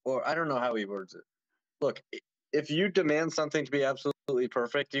I don't know how he words it. Look, if you demand something to be absolutely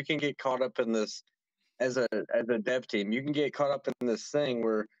perfect, you can get caught up in this as a dev team. You can get caught up in this thing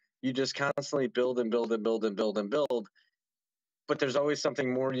where you just constantly build and build and build and build and build, but there's always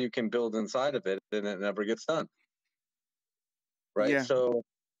something more you can build inside of it, and it never gets done. Right? Yeah. So,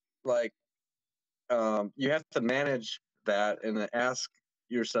 like, you have to manage that and ask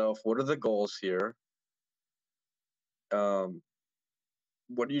yourself, what are the goals here?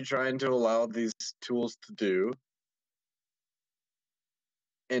 What are you trying to allow these tools to do?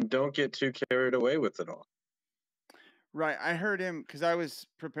 And don't get too carried away with it all. Right. I heard him because I was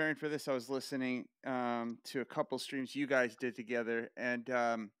preparing for this. I was listening to a couple streams you guys did together. And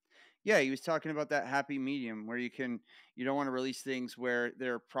yeah, he was talking about that happy medium where you don't want to release things where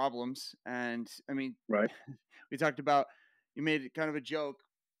there are problems. And I mean, right. We talked about, you made it kind of a joke.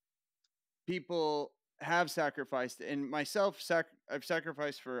 People have sacrificed, and myself, I've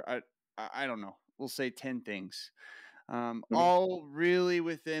sacrificed for, I don't know, we'll say 10 things. All really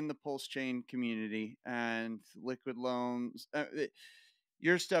within the Pulsechain community and liquid loans.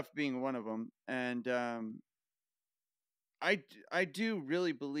 your stuff being one of them. And I do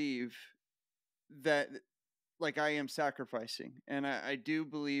really believe that, like, I am sacrificing, and I do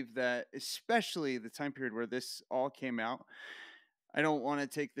believe that, especially the time period where this all came out. I don't want to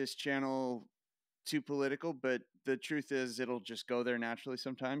take this channel too political, but the truth is it'll just go there naturally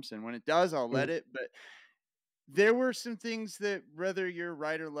sometimes, and when it does, I'll let Mhm. it. But there were some things that, whether you're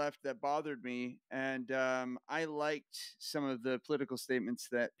right or left, that bothered me, and I liked some of the political statements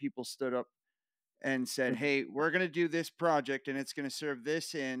that people stood up and said, Mhm. "Hey, we're going to do this project, and it's going to serve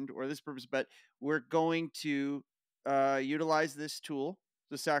this end or this purpose, but we're going to utilize this tool,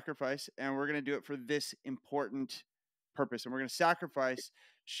 the sacrifice, and we're going to do it for this important purpose, and we're going to sacrifice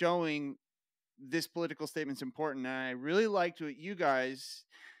showing this political statement's important." And I really liked what you guys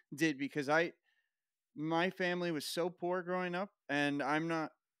did, because my family was so poor growing up, and I'm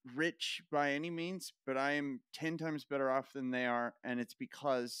not rich by any means, but I am 10 times better off than they are, and it's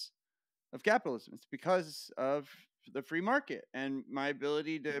because of capitalism. It's because of the free market and my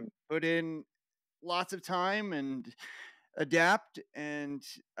ability to put in lots of time and adapt, and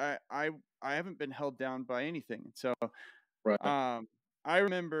I haven't been held down by anything. So Right. I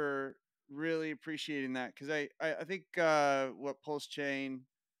remember really appreciating that, because I think what Pulsechain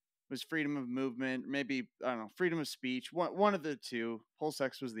was freedom of movement, maybe, I don't know, freedom of speech, one of the two.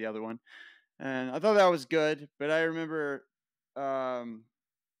 Pulsex was the other one, and I thought that was good. But I remember um,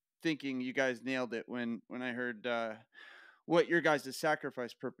 thinking you guys nailed it when I heard what your guys'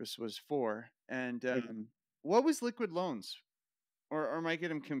 sacrifice purpose was for. And what was liquid loans, or am I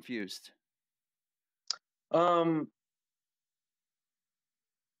getting confused? Um,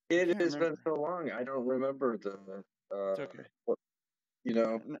 I it can't has been remember. so long. I don't remember the It's okay. what, you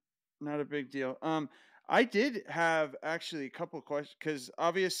know. Not a big deal. I did have actually a couple questions, because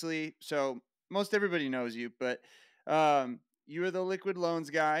obviously, so most everybody knows you, but you were the liquid loans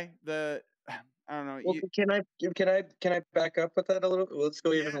guy. The I don't know Well, you. can I back up with that a little? Let's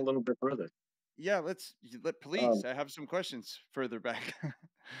go even Yeah, a little bit further. yeah. Please. Um, I have some questions further back.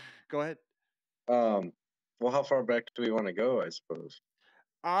 Go ahead. um, well, how far back do we want to go? I suppose.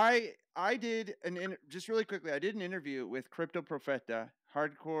 I did just really quickly. I did an interview with Crypto Profeta,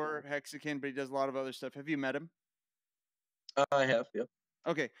 hardcore Hexakin, but he does a lot of other stuff. Have you met him? I have. Yep.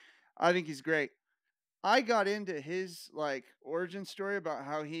 Okay, I think he's great. I got into his, like, origin story about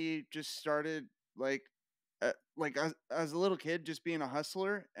how he just started, like as a little kid, just being a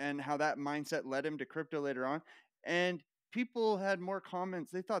hustler, and how that mindset led him to crypto later on. And people had more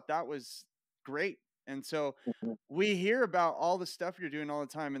comments. They thought that was great. And so Mhm. we hear about all the stuff you're doing all the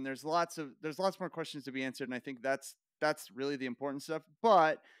time, and there's lots more questions to be answered, and I think that's really the important stuff.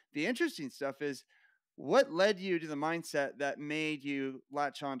 But the interesting stuff is, what led you to the mindset that made you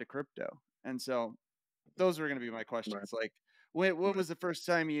latch on to crypto? And so those were going to be my Right. questions. Like, what was the first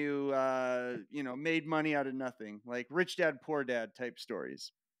time you made money out of nothing, like rich dad poor dad type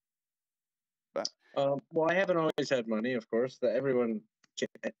stories? But Well, I haven't always had money, of course. That everyone,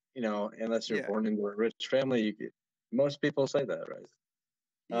 unless you're yeah, born into a rich family, most people say that, right?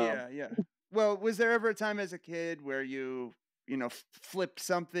 Um, yeah. Well, was there ever a time as a kid where you flipped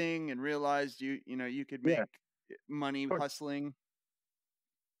something and realized you could yeah, of make money course, hustling? of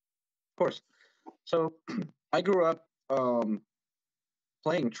course. So I grew up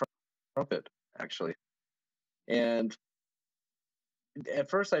playing trumpet, actually, and at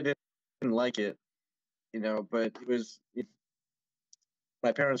first I didn't like it, but it was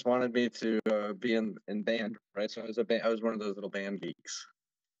my parents wanted me to be in band, right? So I was one of those little band geeks,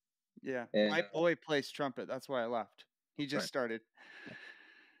 Yeah, and my boy plays trumpet. That's why I left. He just right. started.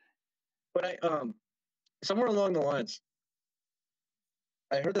 But I somewhere along the lines,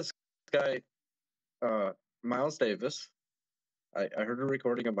 I heard this guy, uh, Miles Davis. I heard a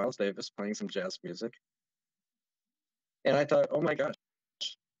recording of Miles Davis playing some jazz music, and I thought, oh my gosh,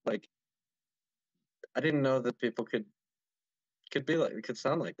 like I didn't know that people could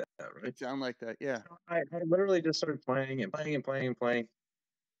sound like that, right? Could sound like that. Yeah. So I literally just started playing and playing and playing and playing,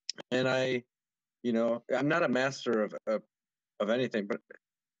 and I'm not a master of anything, but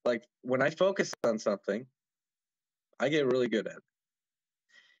like when I focus on something, I get really good at it.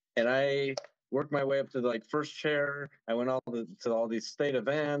 And I worked my way up to like first chair. I went to all these state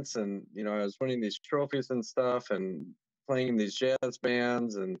events, and I was winning these trophies and stuff, and playing these jazz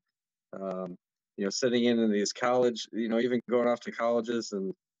bands, and um, sitting in these college, even going off to colleges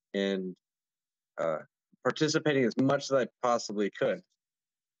and uh, participating as much as I possibly could.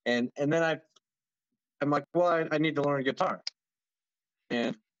 And then I'm like, well, I need to learn guitar.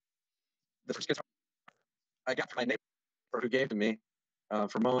 And the first guitar I got from my neighbor, who gave to me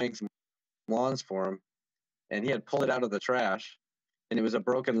for mowing some lawns for him, and he had pulled it out of the trash. and it was a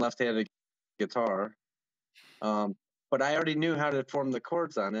broken left-handed guitar. But I already knew how to form the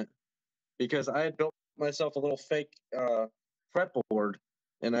chords on it because I had built myself a little fake fretboard,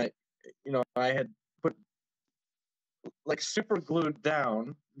 and I had put like super glued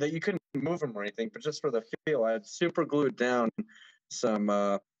down that you couldn't move them or anything, but just for the feel, I had super glued down some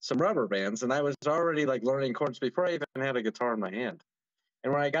rubber bands, and I was already like learning chords before I even had a guitar in my hand.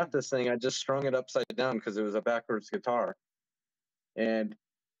 And when I got this thing, I just strung it upside down because it was a backwards guitar. And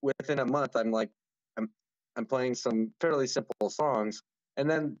within a month, I'm playing some fairly simple songs, and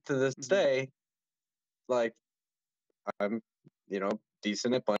then to this day, like I'm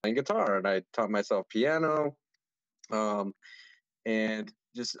decent at playing guitar, and I taught myself piano, and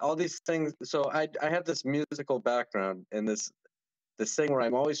just all these things. So I have this musical background and this thing where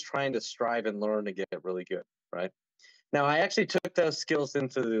I'm always trying to strive and learn to get really good. Right now, I actually took those skills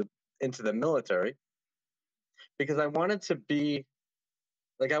into the military because I wanted to be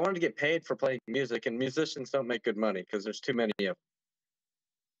like I wanted to get paid for playing music, and musicians don't make good money because there's too many of them.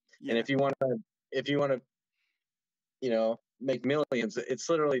 Yeah. And if you want to, make millions, it's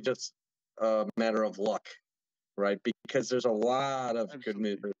literally just a matter of luck, right? Because there's a lot of good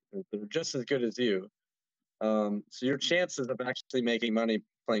musicians that are just as good as you. So your chances of actually making money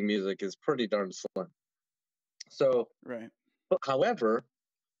playing music is pretty darn slim. So, right. However,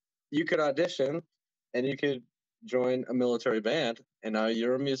 you could audition and you could join a military band, and now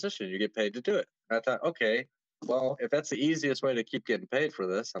you're a musician. You get paid to do it. And I thought, okay, well, if that's the easiest way to keep getting paid for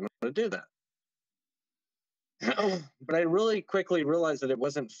this, I'm going to do that. But I really quickly realized that it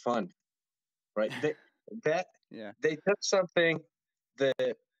wasn't fun, right? They took something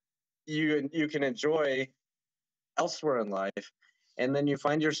that you can enjoy elsewhere in life, and then you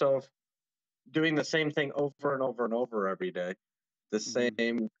find yourself doing the same thing over and over and over every day, the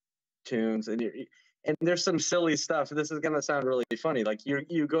same tunes, and there's some silly stuff. This is going to sound really funny. Like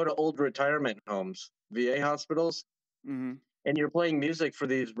you go to old retirement homes, VA hospitals, and you're playing music for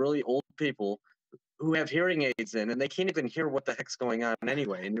these really old people who have hearing aids in, and they can't even hear what the heck's going on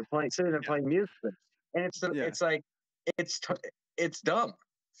anyway. And you're sitting there playing music, and it's like it's dumb.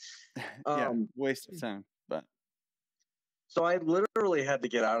 Waste of time. But so I literally had to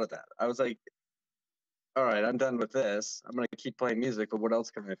get out of that. I was like, all right, I'm done with this. I'm going to keep playing music, but what else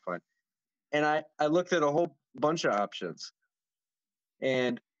can I find? And I looked at a whole bunch of options,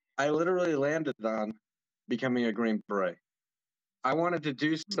 and I literally landed on becoming a Green Beret. I wanted to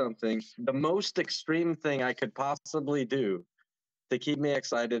do something, the most extreme thing I could possibly do to keep me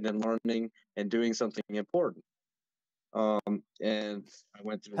excited and learning and doing something important. And I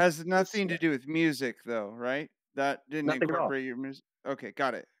went through. Has nothing to do with music, though, right? That didn't incorporate your music. Okay,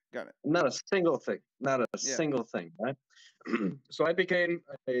 got it. Not a single thing. Not a single thing. Right. So I became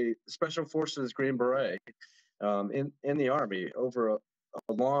a Special Forces Green Beret in the Army over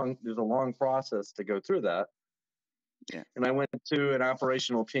there's a long process to go through that. Yeah. And I went to an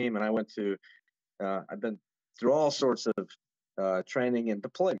operational team, and I've been through all sorts of training and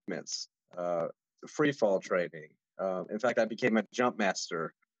deployments, free fall training. In fact, I became a jump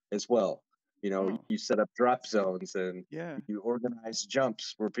master as well. You set up drop zones, and you organize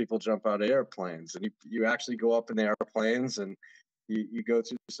jumps where people jump out of airplanes, and you actually go up in the airplanes, and you go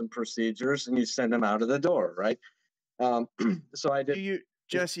through some procedures, and you send them out of the door, right? So I did.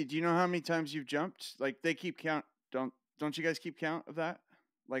 Jesse, do you know how many times you've jumped? Like they keep count. Don't you guys keep count of that?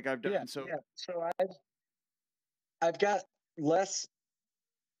 Like I've done. So I've got less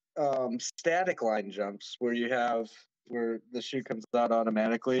static line jumps where the chute comes out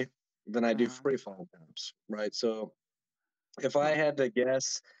automatically than I do free fall jumps, right? So if I had to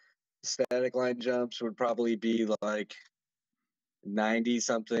guess, static line jumps would probably be like 90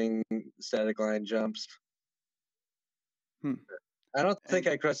 something static line jumps. I don't think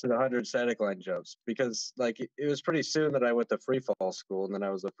I crested 100 static line jumps because like it was pretty soon that I went to free fall school, and then I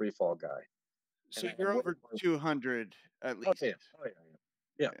was a free fall guy. So you're over 200 at least. Oh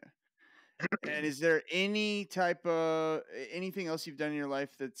yeah. And is there any type of anything else you've done in your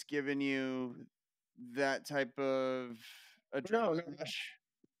life that's given you that type of adrenaline rush?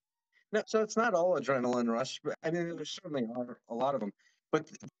 No, so it's not all adrenaline rush, but I mean, there certainly are a lot of them.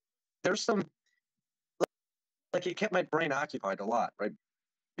 But there's some, like it kept my brain occupied a lot, right?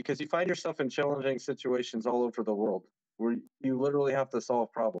 Because you find yourself in challenging situations all over the world where you literally have to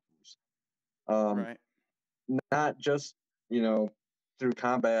solve problems. Right. Not just, through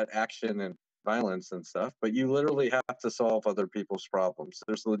combat action and violence and stuff, but you literally have to solve other people's problems.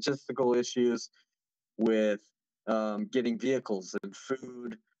 There's logistical issues with getting vehicles and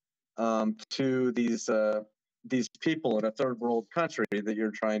food to these people in a third world country that you're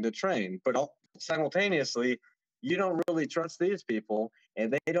trying to train. But simultaneously, you don't really trust these people,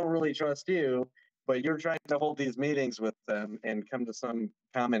 and they don't really trust you, but you're trying to hold these meetings with them and come to some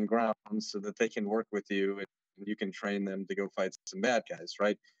common ground so that they can work with you and you can train them to go fight some bad guys,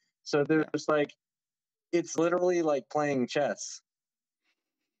 right? So there's like, it's literally like playing chess.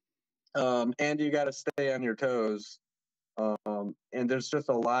 And you got to stay on your toes. And there's just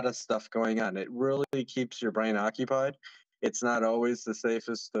a lot of stuff going on. It really keeps your brain occupied. It's not always the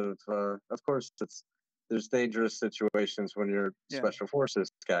safest of course, there's dangerous situations when you're special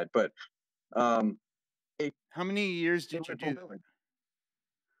forces guy, but how many years did you do that?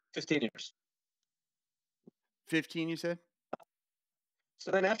 15 years. 15, you said?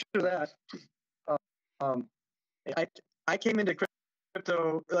 So then after that, um, I came into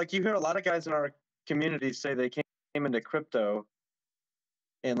crypto. Like, you hear a lot of guys in our community say they came into crypto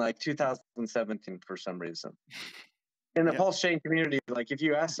in like 2017 for some reason. In the Pulsechain community, like if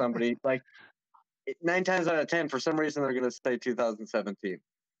you ask somebody, like 9 times out of 10, for some reason they're going to say 2017.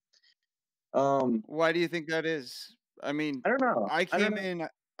 Why do you think that is? I mean, I don't know. I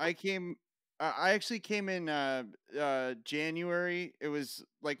actually came in January. It was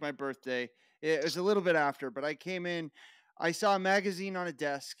like my birthday. It was a little bit after, but I came in. I saw a magazine on a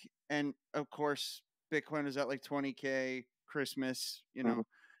desk, and of course, Bitcoin was at like 20K, Christmas, you know.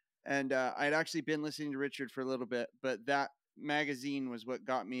 And I'd actually been listening to Richard for a little bit, but that magazine was what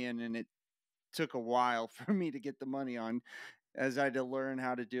got me in, and it took a while for me to get the money on, as I had to learn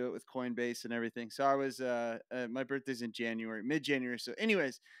how to do it with Coinbase and everything. So I was my birthday's in January, mid-January. So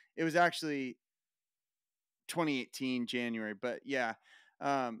anyways, it was actually 2018 January. But yeah,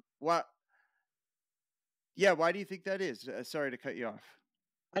 why do you think that is? Sorry to cut you off.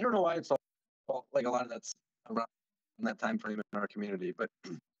 I don't know why it's all like a lot of that's around that time frame in our community, but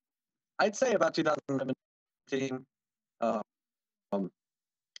I'd say about 2017,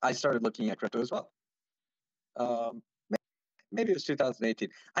 I started looking at crypto as well. Maybe it was 2018.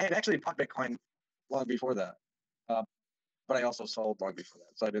 I had actually bought Bitcoin long before that, but I also sold long before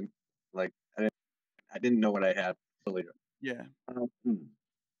that. So I didn't know what I had earlier. Yeah.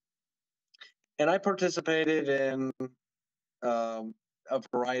 And I participated in a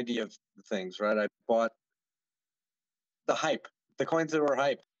variety of things, right? I bought the hype, the coins that were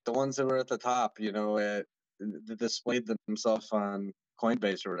hype, the ones that were at the top, you know, that displayed themselves on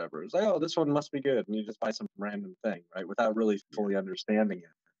Coinbase or whatever. It's like, oh, this one must be good. And you just buy some random thing, right? Without really fully understanding it.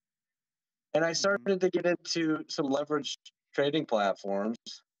 And I started to get into some leveraged trading platforms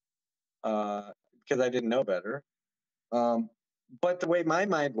because I didn't know better. But the way my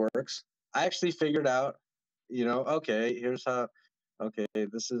mind works, I actually figured out, you know, okay,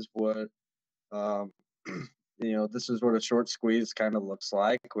 this is what, you know, this is what a short squeeze kind of looks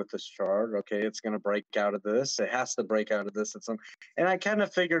like with this chart. Okay, it's going to break out of this. It has to break out of this at some. And I kind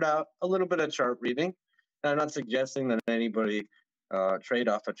of figured out a little bit of chart reading. And I'm not suggesting that anybody trade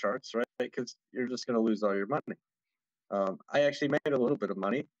off of charts, right? Because you're just going to lose all your money. I actually made a little bit of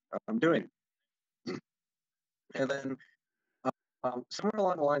money. I'm doing it. And then somewhere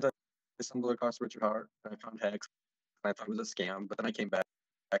along the lines, I stumbled across Richard Hart. I found Hex. I thought it was a scam, but then I came back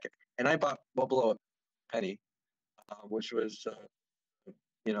and I bought well below a penny, which was,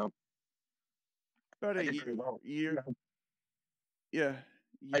 you know, about a year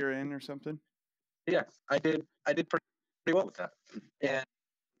in or something. Yeah, I did pretty well with that, and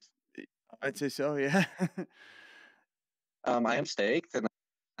I'd say so. Yeah. I am staked, and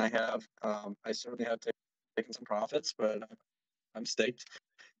I have I certainly have taken some profits, but I'm staked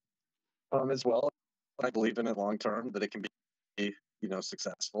as well. I believe in it long term, that it can be, you know,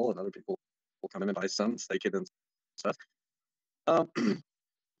 successful, and other people will come in and buy some, stake it and stuff. And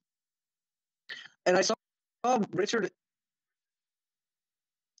I saw Richard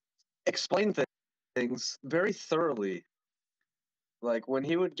explain things very thoroughly. Like when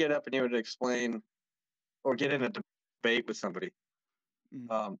he would get up and he would explain or get in a debate with somebody,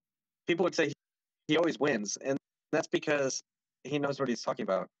 people would say he always wins, and that's because he knows what he's talking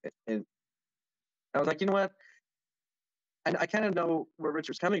about. And I was like, you know what? And I kind of know where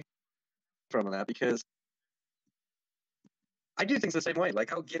Richard's coming from on that, because I do things the same way.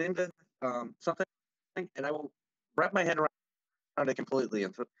 Like I'll get into something and I will wrap my head around it completely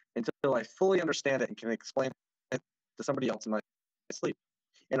until I fully understand it and can explain it to somebody else in my sleep.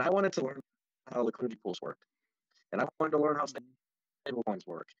 And I wanted to learn how liquidity pools work, and I wanted to learn how stable coins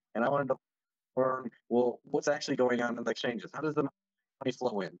work, and I wanted to learn, well, what's actually going on in the exchanges? How does the money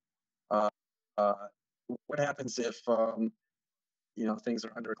flow in? What happens if you know, things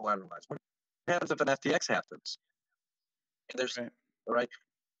are under collateralized? What happens if an FTX happens? And there's right.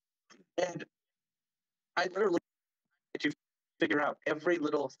 And I literally to figure out every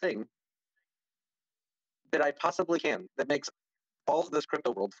little thing that I possibly can that makes all of this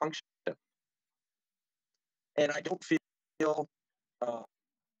crypto world function. And I don't feel uh,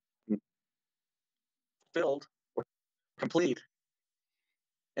 fulfilled or complete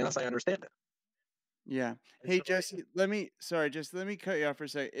unless I understand it. Yeah. And Hey, so, Jesse, just let me cut you off for a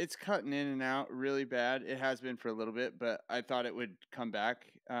second. It's cutting in and out really bad. It has been for a little bit, but I thought it would come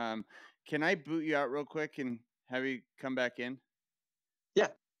back. Can I boot you out real quick and have you come back in? yeah.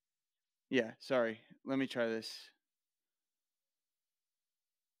 Yeah, sorry. Let me try this.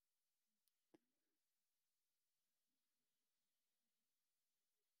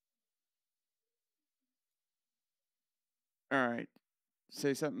 All right.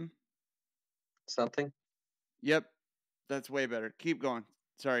 Say something. Something. Yep. That's way better. Keep going.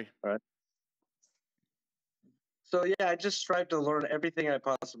 Sorry. All right. So yeah, I just strive to learn everything I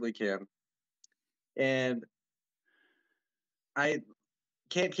possibly can, and I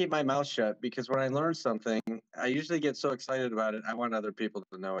can't keep my mouth shut because when I learn something, I usually get so excited about it. I want other people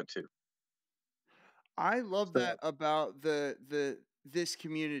to know it too. I love that So, about the this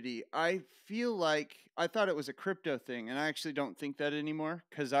community. I feel like I thought it was a crypto thing, and I actually don't think that anymore.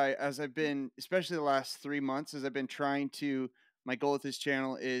 Because as I've been, especially the last 3 months, as I've been trying to, my goal with this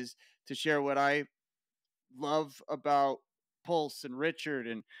channel is to share what I love about Pulse and Richard,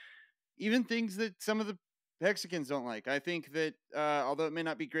 and even things that some of the Mexicans don't like. I think that although it may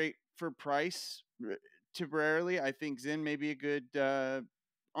not be great for price temporarily, I think Zen may be a good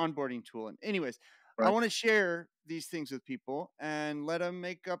onboarding tool. And anyways, I right. want to share these things with people and let them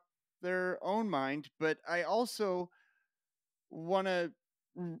make up their own mind. But I also want to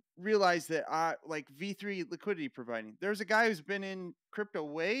realize that I like V3 liquidity providing. There's a guy who's been in crypto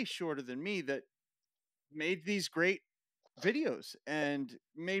way shorter than me that made these great videos and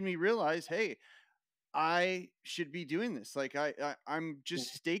made me realize, hey, I should be doing this. Like I'm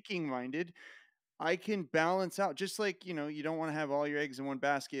just staking minded. I can balance out just like, you don't want to have all your eggs in one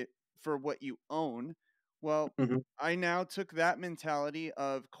basket for what you own. Well, Mhm. I now took that mentality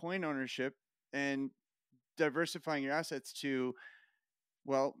of coin ownership and diversifying your assets to,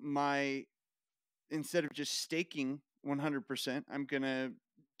 well, my instead of just staking 100%, I'm going to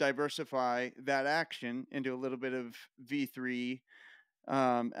diversify that action into a little bit of V3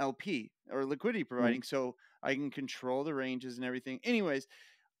 LP or liquidity Mhm. providing so I can control the ranges and everything. Anyways,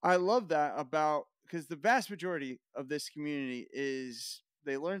 I love that about because the vast majority of this community is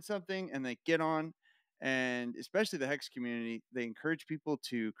they learn something and they get on, and especially the Hex community, they encourage people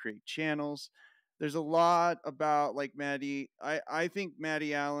to create channels. There's a lot about like Maddie. I think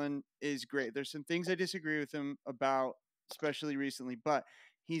Maddie Allen is great. There's some things I disagree with him about, especially recently, but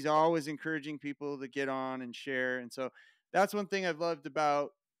he's always encouraging people to get on and share. And so that's one thing I've loved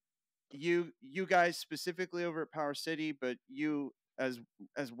about you guys specifically over at Power City, but you as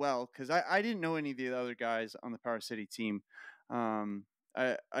well, because I didn't know any of the other guys on the Power City team.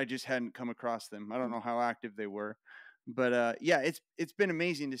 I just hadn't come across them. I don't know how active they were, but yeah, it's been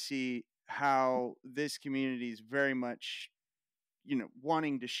amazing to see how this community is very much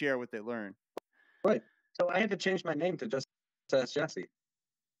wanting to share what they learn. Right. So I had to change my name to just Ask Jesse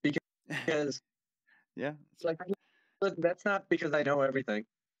because, Yeah, like, that's not because I know everything.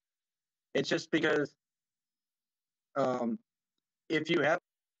 It's just because um, if you have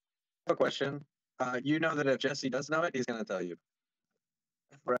a question, you know that if Jesse does know it, he's going to tell you.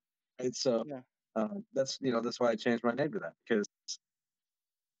 Right. So yeah. that's why I changed my name to that because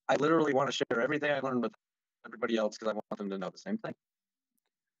I literally want to share everything I learned with everybody else because I want them to know the same thing.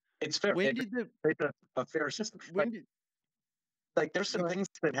 It's fair. When did the It's a fair system. But when did like, there's some go ahead. things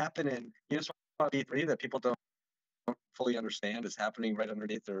that happen in Uniswap V3 that people don't fully understand is happening right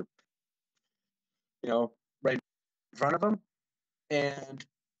underneath their, right in front of them. And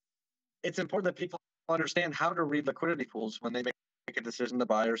it's important that people understand how to read liquidity pools when they make a decision to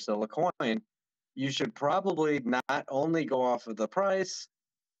buy or sell a coin. You should probably not only go off of the price,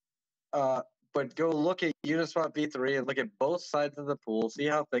 but go look at Uniswap V3 and look at both sides of the pool, see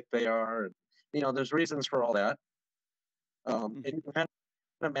how thick they are. There's reasons for all that. And you can kind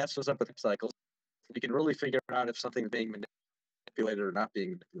of match those up with cycles. You can really figure out if something's being manipulated or not being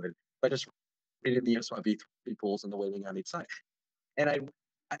manipulated by just reading the Uniswap V3 pools and the weighting on each side. And I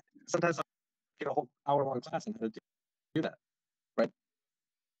sometimes I get a whole hour-long class on how to do that, right?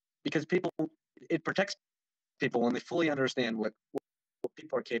 Because it protects people when they fully understand what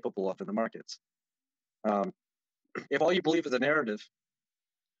people are capable of in the markets. If all you believe is a narrative,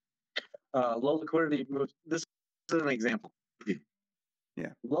 low liquidity moves. This is an example.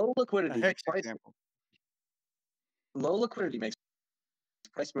 Yeah, Low a liquidity makes hex price. example. Low liquidity makes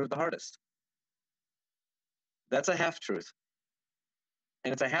price move the hardest. That's a half truth.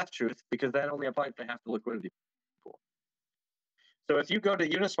 and it's a half truth because that only applies to half the liquidity pool. So if you go to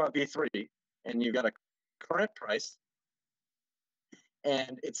Uniswap V3 and you got a current price,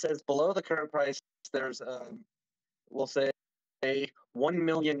 and it says below the current price, there's we'll say 1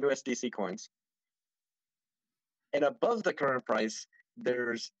 million USDC coins, and above the current price,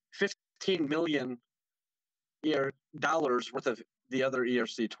 there's 15 million dollars worth of the other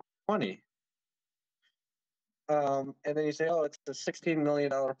ERC20. And then you say, oh, it's a $16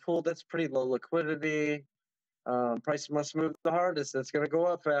 million pool. That's pretty low liquidity. Price must move the hardest. It's going to go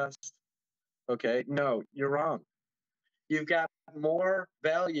up fast. Okay, no, you're wrong. You've got more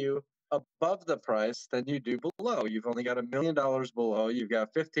value above the price than you do below. You've only got $1 million below. You've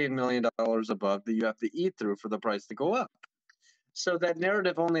got $15 million above that you have to eat through for the price to go up. So that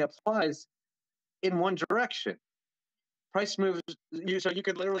narrative only applies in one direction. Price moves, so you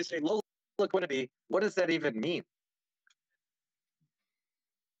could literally say low liquidity. What does that even mean?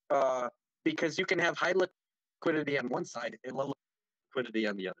 Because you can have high liquidity on one side and low liquidity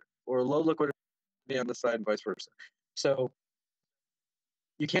on the other, or low liquidity on the side and vice versa. So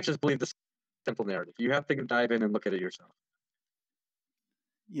you can't just believe this simple narrative. You have to dive in and look at it yourself.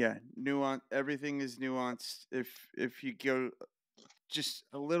 Yeah, nuance. Everything is nuanced if you go just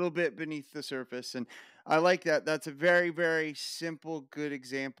a little bit beneath the surface. And I like that. That's a very, very simple, good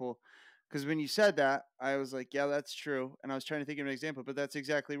example. Because when you said that, I was like, yeah, that's true. And I was trying to think of an example, but that's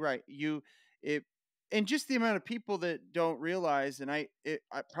exactly right. And just the amount of people that don't realize, and I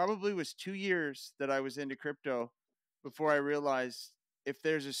probably was 2 years that I was into crypto before I realized if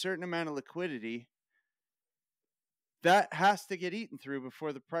there's a certain amount of liquidity, that has to get eaten through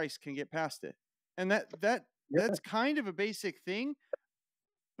before the price can get past it. And that's kind of a basic thing,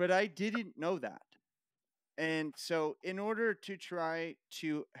 but I didn't know that. And so in order to try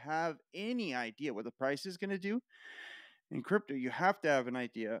to have any idea what the price is going to do in crypto, you have to have an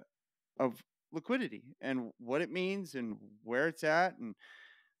idea of liquidity and what it means and where it's at and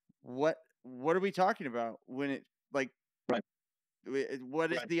what are we talking about when it like right.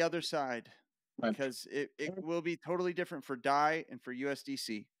 What is right. the other side? Right. Because it will be totally different for DAI and for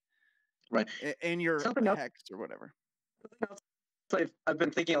USDC. Right. And your hex or whatever. Something else I've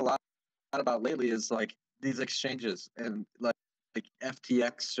been thinking a lot about lately is like these exchanges and like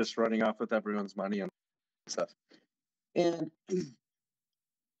FTX just running off with everyone's money and stuff. And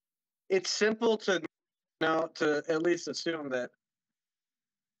it's simple to now to at least assume that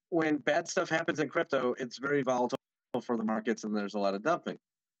when bad stuff happens in crypto, it's very volatile for the markets and there's a lot of dumping.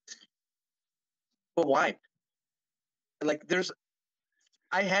 But why? Like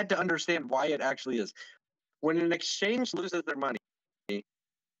I had to understand why it actually is. When an exchange loses their money,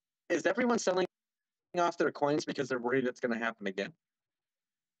 is everyone selling off their coins because they're worried it's going to happen again?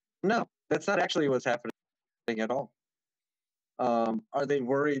 No, that's not actually what's happening at all. Are they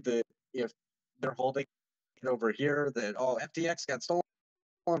worried that if they're holding it over here, that FTX got stolen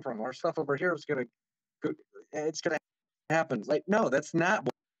from our stuff over here is going to happen? Like, no, that's not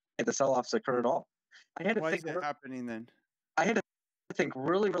why the sell-offs occur at all. I had to Why is that happening then? I had to think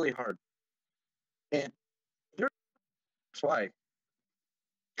really, really hard, and here's why.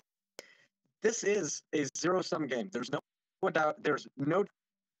 This is a zero-sum game. There's no doubt. There's no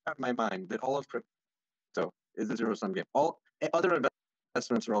doubt in my mind that all of crypto is a zero-sum game. All other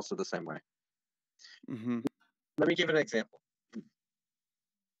investments are also the same way. Mm-hmm. Let me give an example.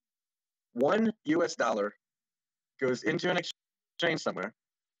 $1 goes into an exchange somewhere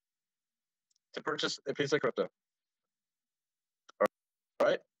to purchase a piece of crypto. All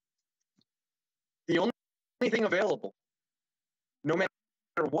right? The only thing available, no matter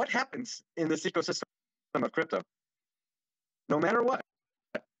what happens in this ecosystem of crypto, no matter what,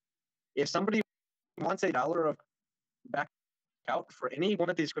 if somebody wants $1 of back out for any one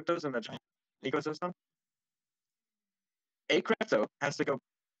of these cryptos in the ecosystem, a crypto has to go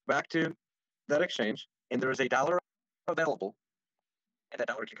back to that exchange, and there is $1 available, and that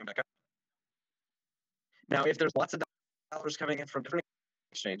dollar can come back up. Now, if there's lots of dollars coming in from different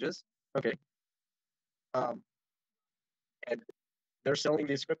exchanges, okay, and they're selling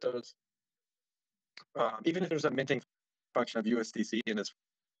these cryptos, even if there's a minting function of USDC and it's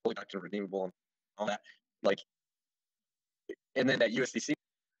fully back to redeemable and all that, like, and then that USDC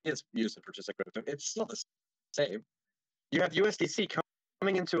is used to purchase a crypto, it's still the same. You have USDC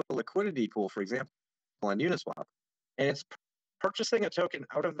coming into a liquidity pool, for example, on Uniswap, and it's purchasing a token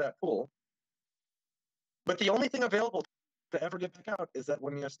out of that pool. But the only thing available to ever get back out is that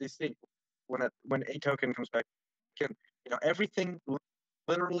one USDC. When a token comes back in, everything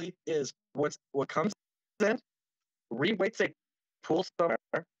literally is what comes in, reweights a pool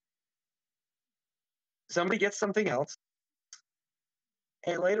somewhere. Somebody gets something else,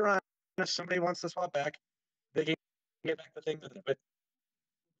 And later on, if somebody wants to swap back, they can get back the thing with it. But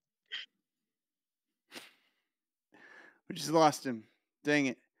We just lost him. Dang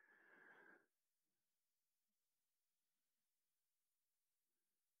it.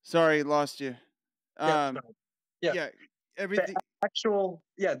 Sorry, lost you. yeah, yeah, Yeah, the everything.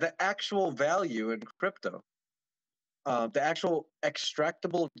 the actual value in crypto, the actual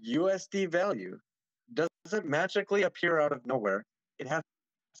extractable USD value doesn't magically appear out of nowhere. It has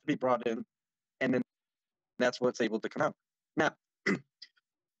to be brought in, and then that's what's able to come out. Now,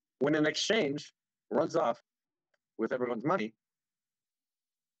 when an exchange runs off with everyone's money,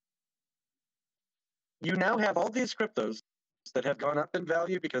 you now have all these cryptos that have gone up in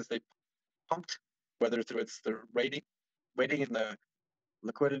value because they pumped, whether through their rating in the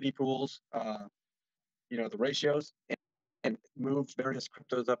liquidity pools, the ratios, and moved various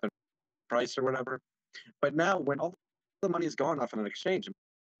cryptos up in price or whatever. But now, when all the money is gone off in an exchange,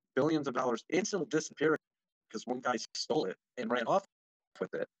 billions of dollars instantly disappear because one guy stole it and ran off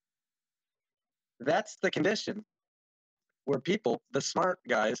with it. That's the condition where people, the smart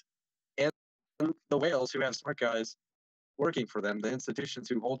guys, and the whales who have smart guys working for them, the institutions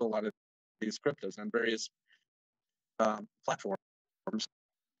who hold a lot of these cryptos on various platforms,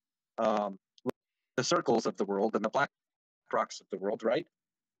 um, the circles of the world and the black rocks of the world, right?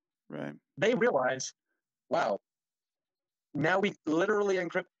 Right. They realize, wow, now we literally in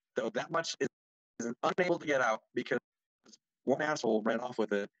crypto, that much is unable to get out because one asshole ran off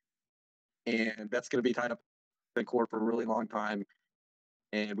with it, and that's going to be tied up in court for a really long time,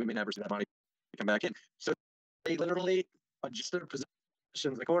 and we may never see that money come back in. So they literally adjust their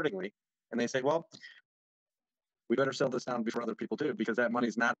positions accordingly, and they say, well, we better sell this down before other people do, because that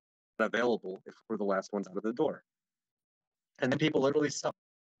money's not available if we're the last ones out of the door. And then people literally sell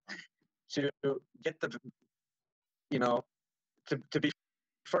to get the, to be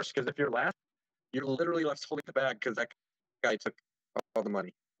first, because if you're last, you're literally left holding the bag because that guy took all the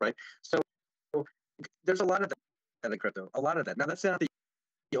money, right? So there's a lot of that in crypto, a lot of that. Now, that's not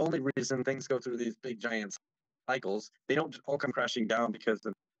the only reason things go through these big giant cycles. They don't all come crashing down because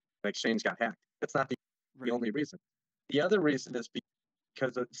the exchange got hacked. That's not the only reason. The other reason is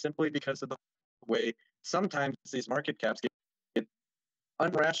simply because of the way sometimes these market caps get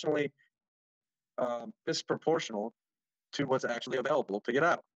unrationally disproportional to what's actually available to get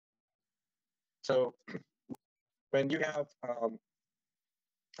out. So when you have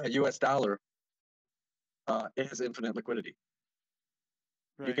a US dollar, it has infinite liquidity.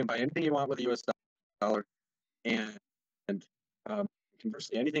 Right. You can buy anything you want with a US dollar, and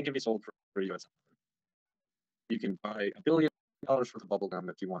conversely, anything can be sold for US dollar. You can buy $1 billion worth of bubble gum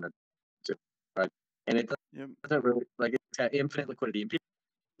if you wanted to, right? And it doesn't really, like, it's got infinite liquidity. And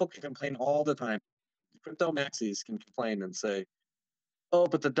people can complain all the time. Crypto maxis can complain and say, oh,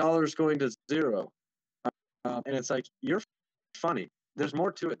 but the dollar's going to zero. And it's like, you're funny. There's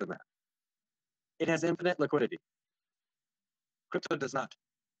more to it than that. It has infinite liquidity. Crypto does not,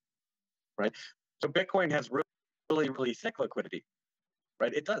 right? So Bitcoin has really, really thick liquidity,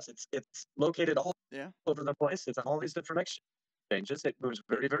 right? It does. It's located all over the place. It's on all these different exchanges. It moves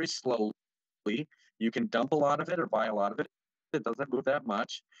very, very slowly. You can dump a lot of it or buy a lot of it. It doesn't move that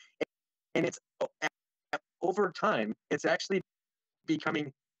much. And it's over time, it's actually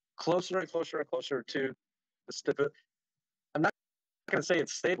becoming closer and closer and closer to the stability. I'm not going to say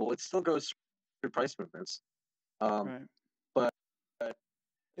it's stable. It still goes through price movements. Right. But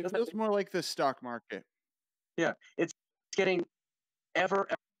it feels more like the stock market. Yeah, it's getting ever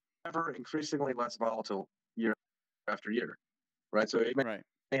increasingly less volatile year after year, right? So it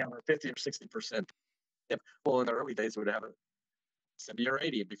may have a 50 or 60%. Well, in the early days, it would have a 70 or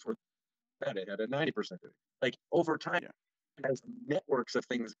 80. Before that, it had a 90%. Like, over time, as networks of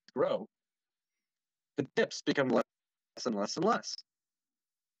things grow, the dips become less and less and less.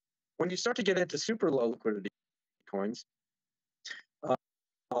 When you start to get into super low liquidity coins,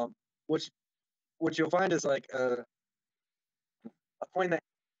 what you'll find is like a coin that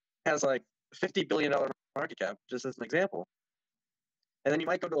has like $50 billion market cap, just as an example. And then you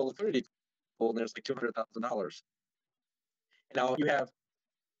might go to a liquidity pool and there's like $200,000. Now you have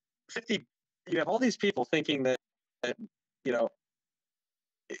all these people thinking that,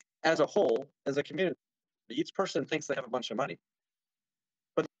 as a whole, as a community, each person thinks they have a bunch of money.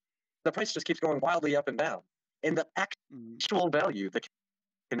 But the price just keeps going wildly up and down. And the actual value that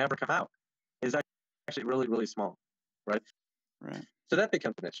can never come out is actually really, really small, right? Right. So that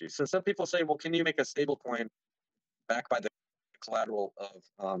becomes an issue. So some people say, well, can you make a stable coin backed by the collateral of,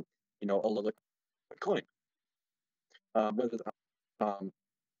 a liquid coin?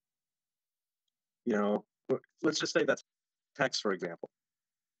 Let's just say that's text, for example.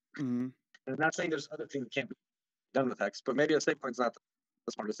 Mm-hmm. And I'm not saying there's other things that can't be done with Hex, but maybe a stablecoin's not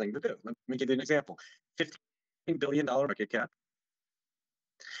the smartest thing to do. Let me give you an example. $15 billion market cap.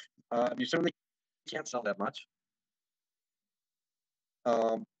 You certainly can't sell that much.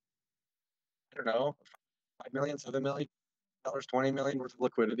 I don't know, 5 million, $7 million, $20 million worth of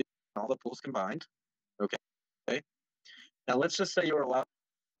liquidity, all the pools combined. Okay. Now let's just say you're allowed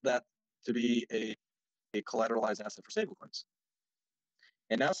that to be a collateralized asset for stablecoins.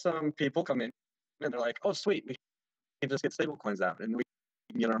 And now some people come in and they're like, oh, sweet, we can just get stablecoins out and we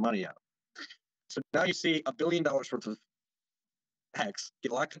can get our money out. So now you see $1 billion worth of Hex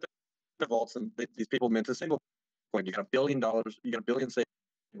get locked into the vaults, and these people mint a stablecoin. You got $1 billion, you got a billion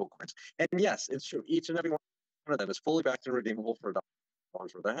stablecoins. And yes, it's true. Each and every one of them is fully backed and redeemable for $1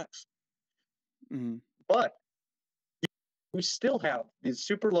 worth of Hex. Mm-hmm. But we still have these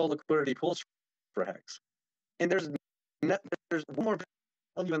super low liquidity pools for Hex. And there's one more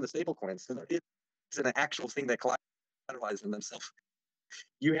value in the stablecoins than there is in an actual thing that collateralizes in themselves.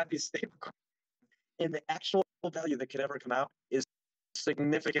 You have these stablecoins, and the actual value that could ever come out is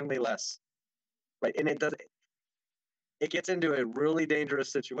significantly less, right? And it gets into a really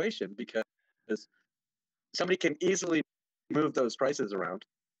dangerous situation because somebody can easily move those prices around.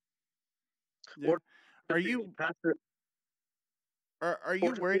 Yeah. Or Are you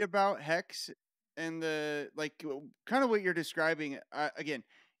worried about Hex and the kind of what you're describing? Again,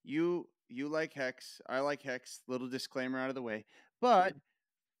 you like Hex, I like Hex. Little disclaimer out of the way, but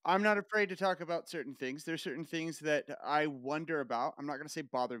I'm not afraid to talk about certain things. There's certain things that I wonder about. I'm not going to say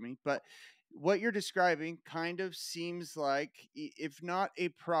bother me, but what you're describing kind of seems like, if not a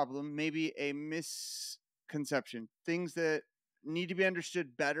problem, maybe a misconception. Things that need to be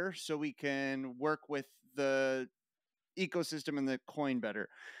understood better so we can work with the ecosystem and the coin better.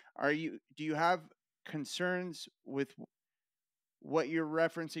 Do you have concerns with what you're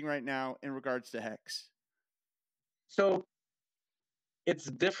referencing right now in regards to Hex? So it's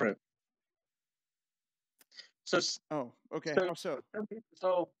different. So okay. How so?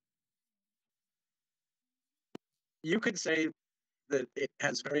 So you could say that it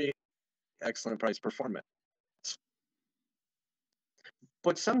has very excellent price performance,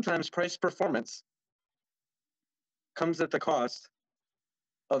 but sometimes price performance comes at the cost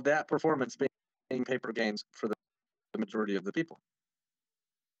of that performance being paper gains for the majority of the people.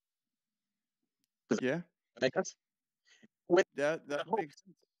 Does that make sense? That makes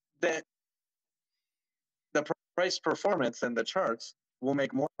sense. That the price performance and the charts will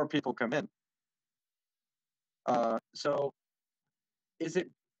make more people come in. So is it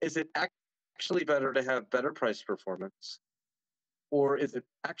actually better to have better price performance, or is it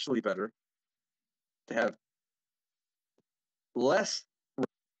actually better to have less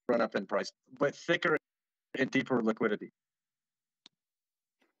run up in price but thicker and deeper liquidity?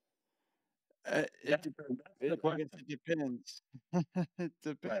 It depends. It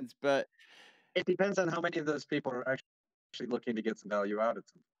depends, but it depends on how many of those people are actually looking to get some value out of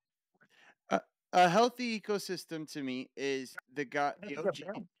them. A healthy ecosystem to me is the OG.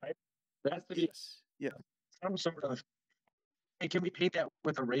 Right? There has to be some sort of. And can we paint that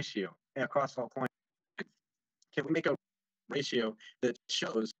with a ratio across all coins? Can we make a ratio that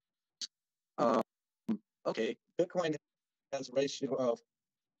shows, okay, Bitcoin has a ratio of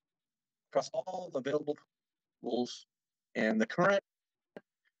across all the available pools and the current,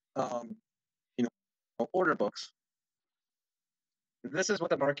 order books. This is what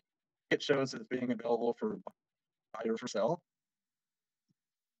the market shows as being available for buy or for sell.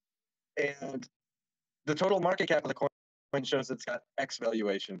 And the total market cap of the coin shows it's got X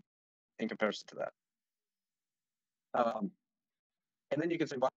valuation in comparison to that. And then you can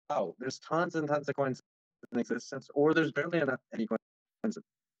say, wow, there's tons and tons of coins in existence, or there's barely enough any coins.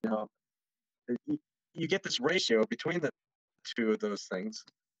 You get this ratio between the two of those things.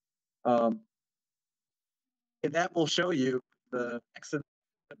 And that will show you the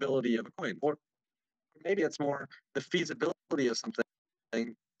acceptability of a coin. Or maybe it's more the feasibility of something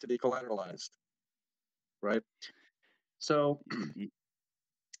to be collateralized, right? So,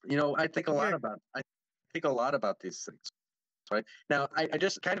 I think a lot about these things, right? Now, I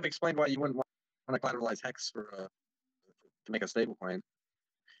just kind of explained why you wouldn't want to collateralize Hex to make a stable coin.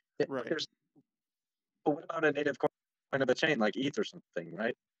 Right. But what about a native coin of a chain like ETH or something,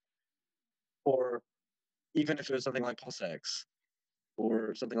 right? Or even if it was something like Pulsechain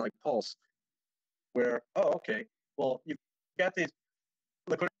or something like Pulse, where, okay, well, you've got these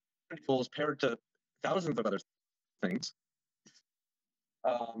liquidity pools paired to thousands of other things.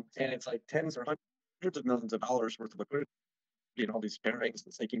 And it's like tens or hundreds of millions of dollars worth of liquidity in all these pairings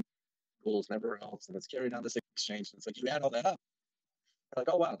and staking pools and everywhere else. And it's carried on this exchange. And it's like you add all that up. Like,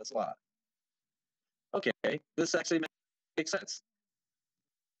 oh wow, that's a lot. Okay, this actually makes sense.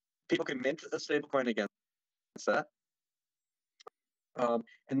 People can mint a stablecoin against that,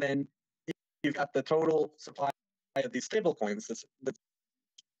 and then you've got the total supply of these stablecoins that's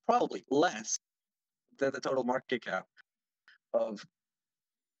probably less than the total market cap of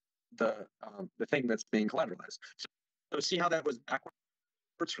the thing that's being collateralized. So see how that was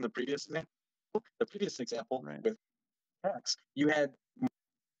backwards from the previous example? The previous example Right. with X, you had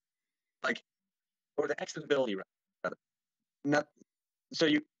like, or the extensibility rather. Not so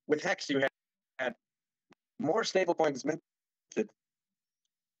you with Hex you had more stable coins minted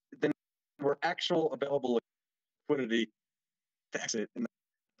than were actual available liquidity to exit in the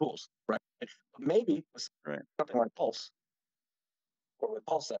pools, right? Maybe with Right. something like Pulse or with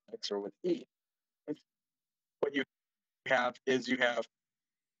Pulsechain or with E, what you have is you have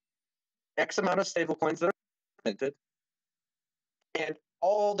X amount of stable coins that are minted, and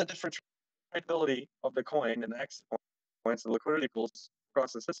all the different tradability of the coin and the X coins, the liquidity pools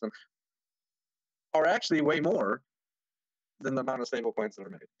across the system are actually way more than the amount of stable coins that are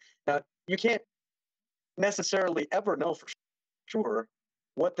made. Now, you can't necessarily ever know for sure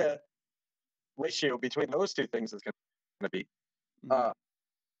what the ratio between those two things is going to be. Mhm.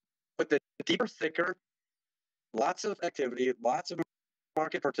 But the deeper, thicker, lots of activity, lots of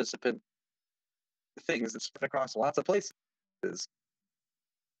market participant things that spread across lots of places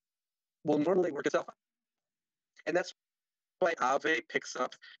will normally work itself out. And that's why Aave picks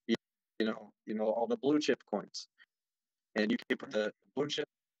up, all the blue chip coins, and you can put the blue chip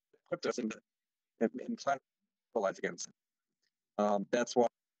cryptos and collateralize against it. That's why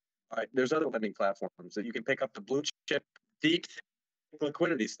there's other lending platforms that you can pick up the blue chip deep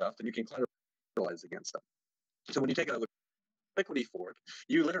liquidity stuff and you can collateralize against them. So when you take a liquidity fork,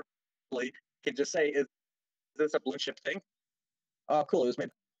 you literally can just say, "Is this a blue chip thing?" Oh, cool. It was made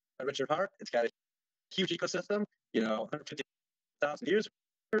by Richard Hart. It's got a huge ecosystem, 150,000 users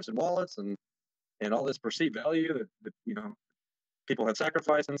and wallets and all this perceived value that people have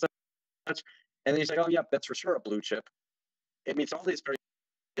sacrificed and such. And then you say, "Oh, yeah, that's for sure a blue chip. It meets all these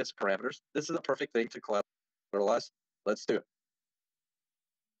various parameters. This is a perfect thing to collateralize. Let's do it."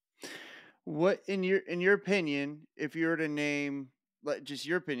 What in your opinion, if you were to name, like, just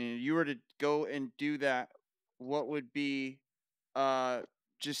your opinion, you were to go and do that, what would be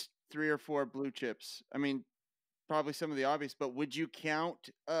just 3 or 4 blue chips? I mean, probably some of the obvious, but would you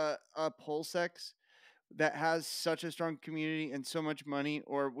count a PulseX that has such a strong community and so much money,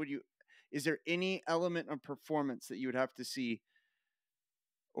 or would you, is there any element of performance that you would have to see,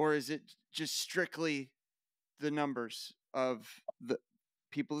 or is it just strictly the numbers of the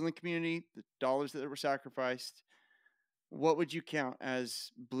people in the community, the dollars that were sacrificed? What would you count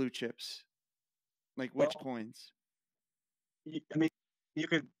as blue chips? Like which Well, coins? I mean, you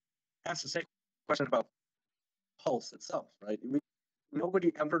could ask the same question about Pulse itself, right?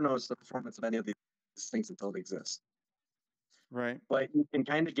 Nobody ever knows the performance of any of these things until they exist. Right. But you can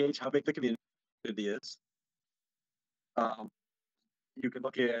kind of gauge how big the community is. You could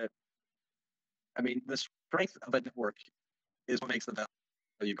look at, the strength of a network is what makes the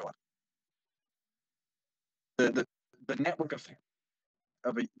value go up. The network effect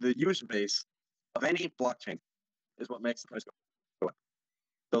of the user base of any blockchain is what makes the price go up.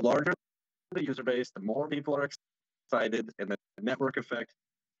 The larger the user base, the more people are excited, and the network effect.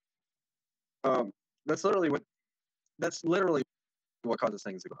 That's literally what causes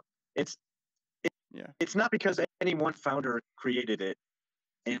things to go up. Yeah. It's not because any one founder created it,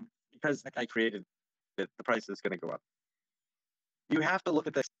 and because that guy created it, the price is going to go up. You have to look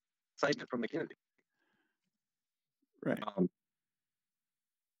at the excitement from the community. Right.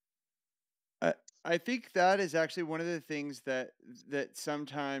 I think that is actually one of the things that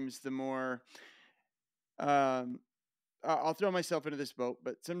sometimes the more I'll throw myself into this boat,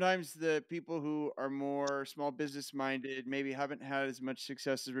 but sometimes the people who are more small business minded maybe haven't had as much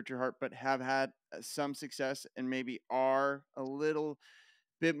success as Richard Hart, but have had some success and maybe are a little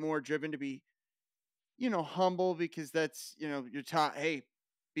bit more driven to be, humble, because that's, you're taught, hey,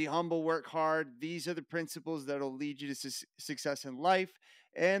 be humble, work hard. These are the principles that'll lead you to success in life.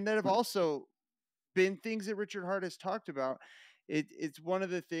 And that have also been things that Richard Hart has talked about. It's one of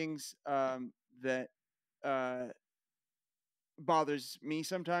the things that uh, bothers me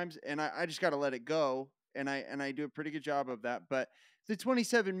sometimes, and I just got to let it go. And I do a pretty good job of that. But the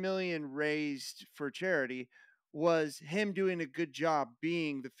 27 million raised for charity was him doing a good job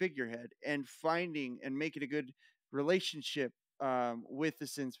being the figurehead and finding and making a good relationship with the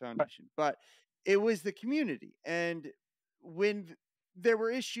Sins Foundation. But it was the community. And when there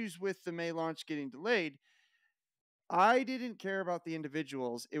were issues with the May launch getting delayed, I didn't care about the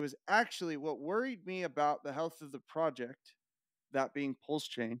individuals. It was actually what worried me about the health of the project, that being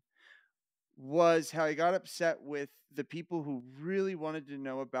Pulsechain, was how I got upset with the people who really wanted to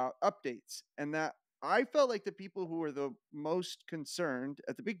know about updates. And that I felt like the people who were the most concerned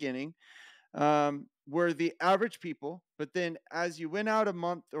at the beginning were the average people. But then as you went out a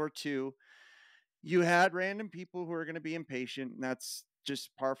month or two, you had random people who are going to be impatient, and that's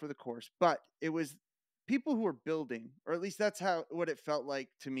just par for the course. But it was people who were building, or at least that's how what it felt like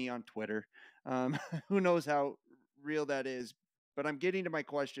to me on Twitter. Who knows how real that is? But I'm getting to my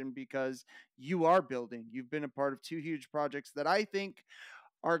question because you are building. You've been a part of two huge projects that I think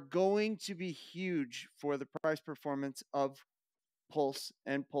are going to be huge for the price performance of Pulse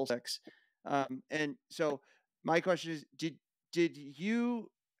and PulseX. And so my question is, did you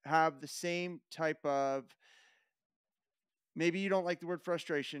have the same type of, maybe you don't like the word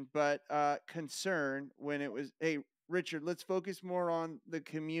frustration, but concern when it was, hey, Richard, let's focus more on the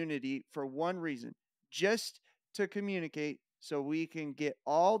community for one reason, just to communicate so we can get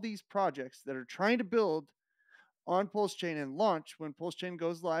all these projects that are trying to build on Pulsechain and launch when Pulsechain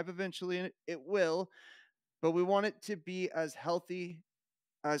goes live eventually, and it will, but we want it to be as healthy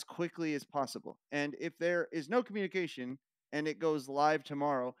as quickly as possible. And if there is no communication and it goes live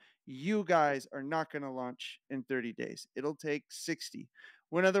tomorrow, you guys are not going to launch in 30 days. It'll take 60,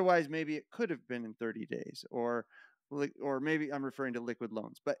 when otherwise maybe it could have been in 30 days, or maybe I'm referring to liquid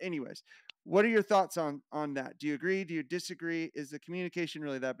loans. But anyways, what are your thoughts on that? Do you agree? Do you disagree? Is the communication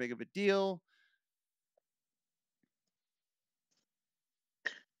really that big of a deal?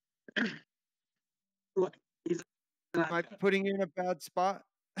 Look, he's Am I putting you in a bad spot?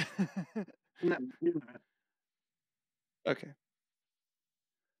 not, Okay.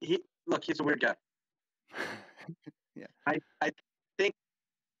 he's a weird guy. Yeah. I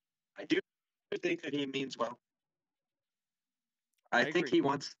do think that he means well. I think agree. he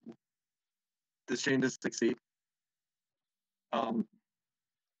wants this chain to succeed. I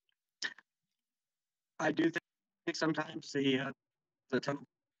do think sometimes he has a ton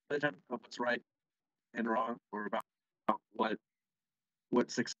of what's right and wrong, or about what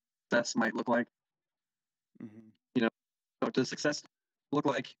success might look like. Mm-hmm. So does success look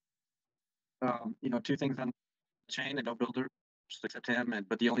like two things on the chain and no builder except him,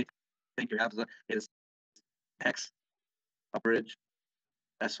 but the only thing you have is X, a bridge,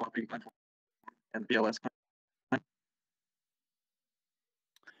 a swapping platform, and BLS.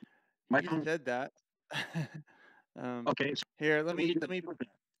 You said that. Okay. So Here, let me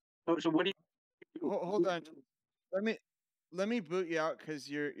So what do you? hold on. Let me boot you out because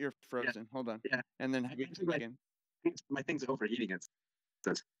you're frozen. Hold on. Yeah. And then again. My thing's overheating. It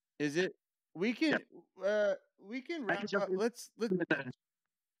says. Is it? We can wrap up. Let's.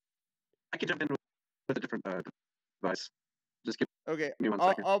 I can jump in with a different device. Just give me 1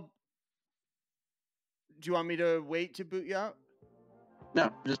 second. Do you want me to wait to boot you out? No,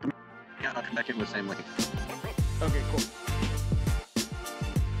 just I'll come back in with the same link. Okay, cool.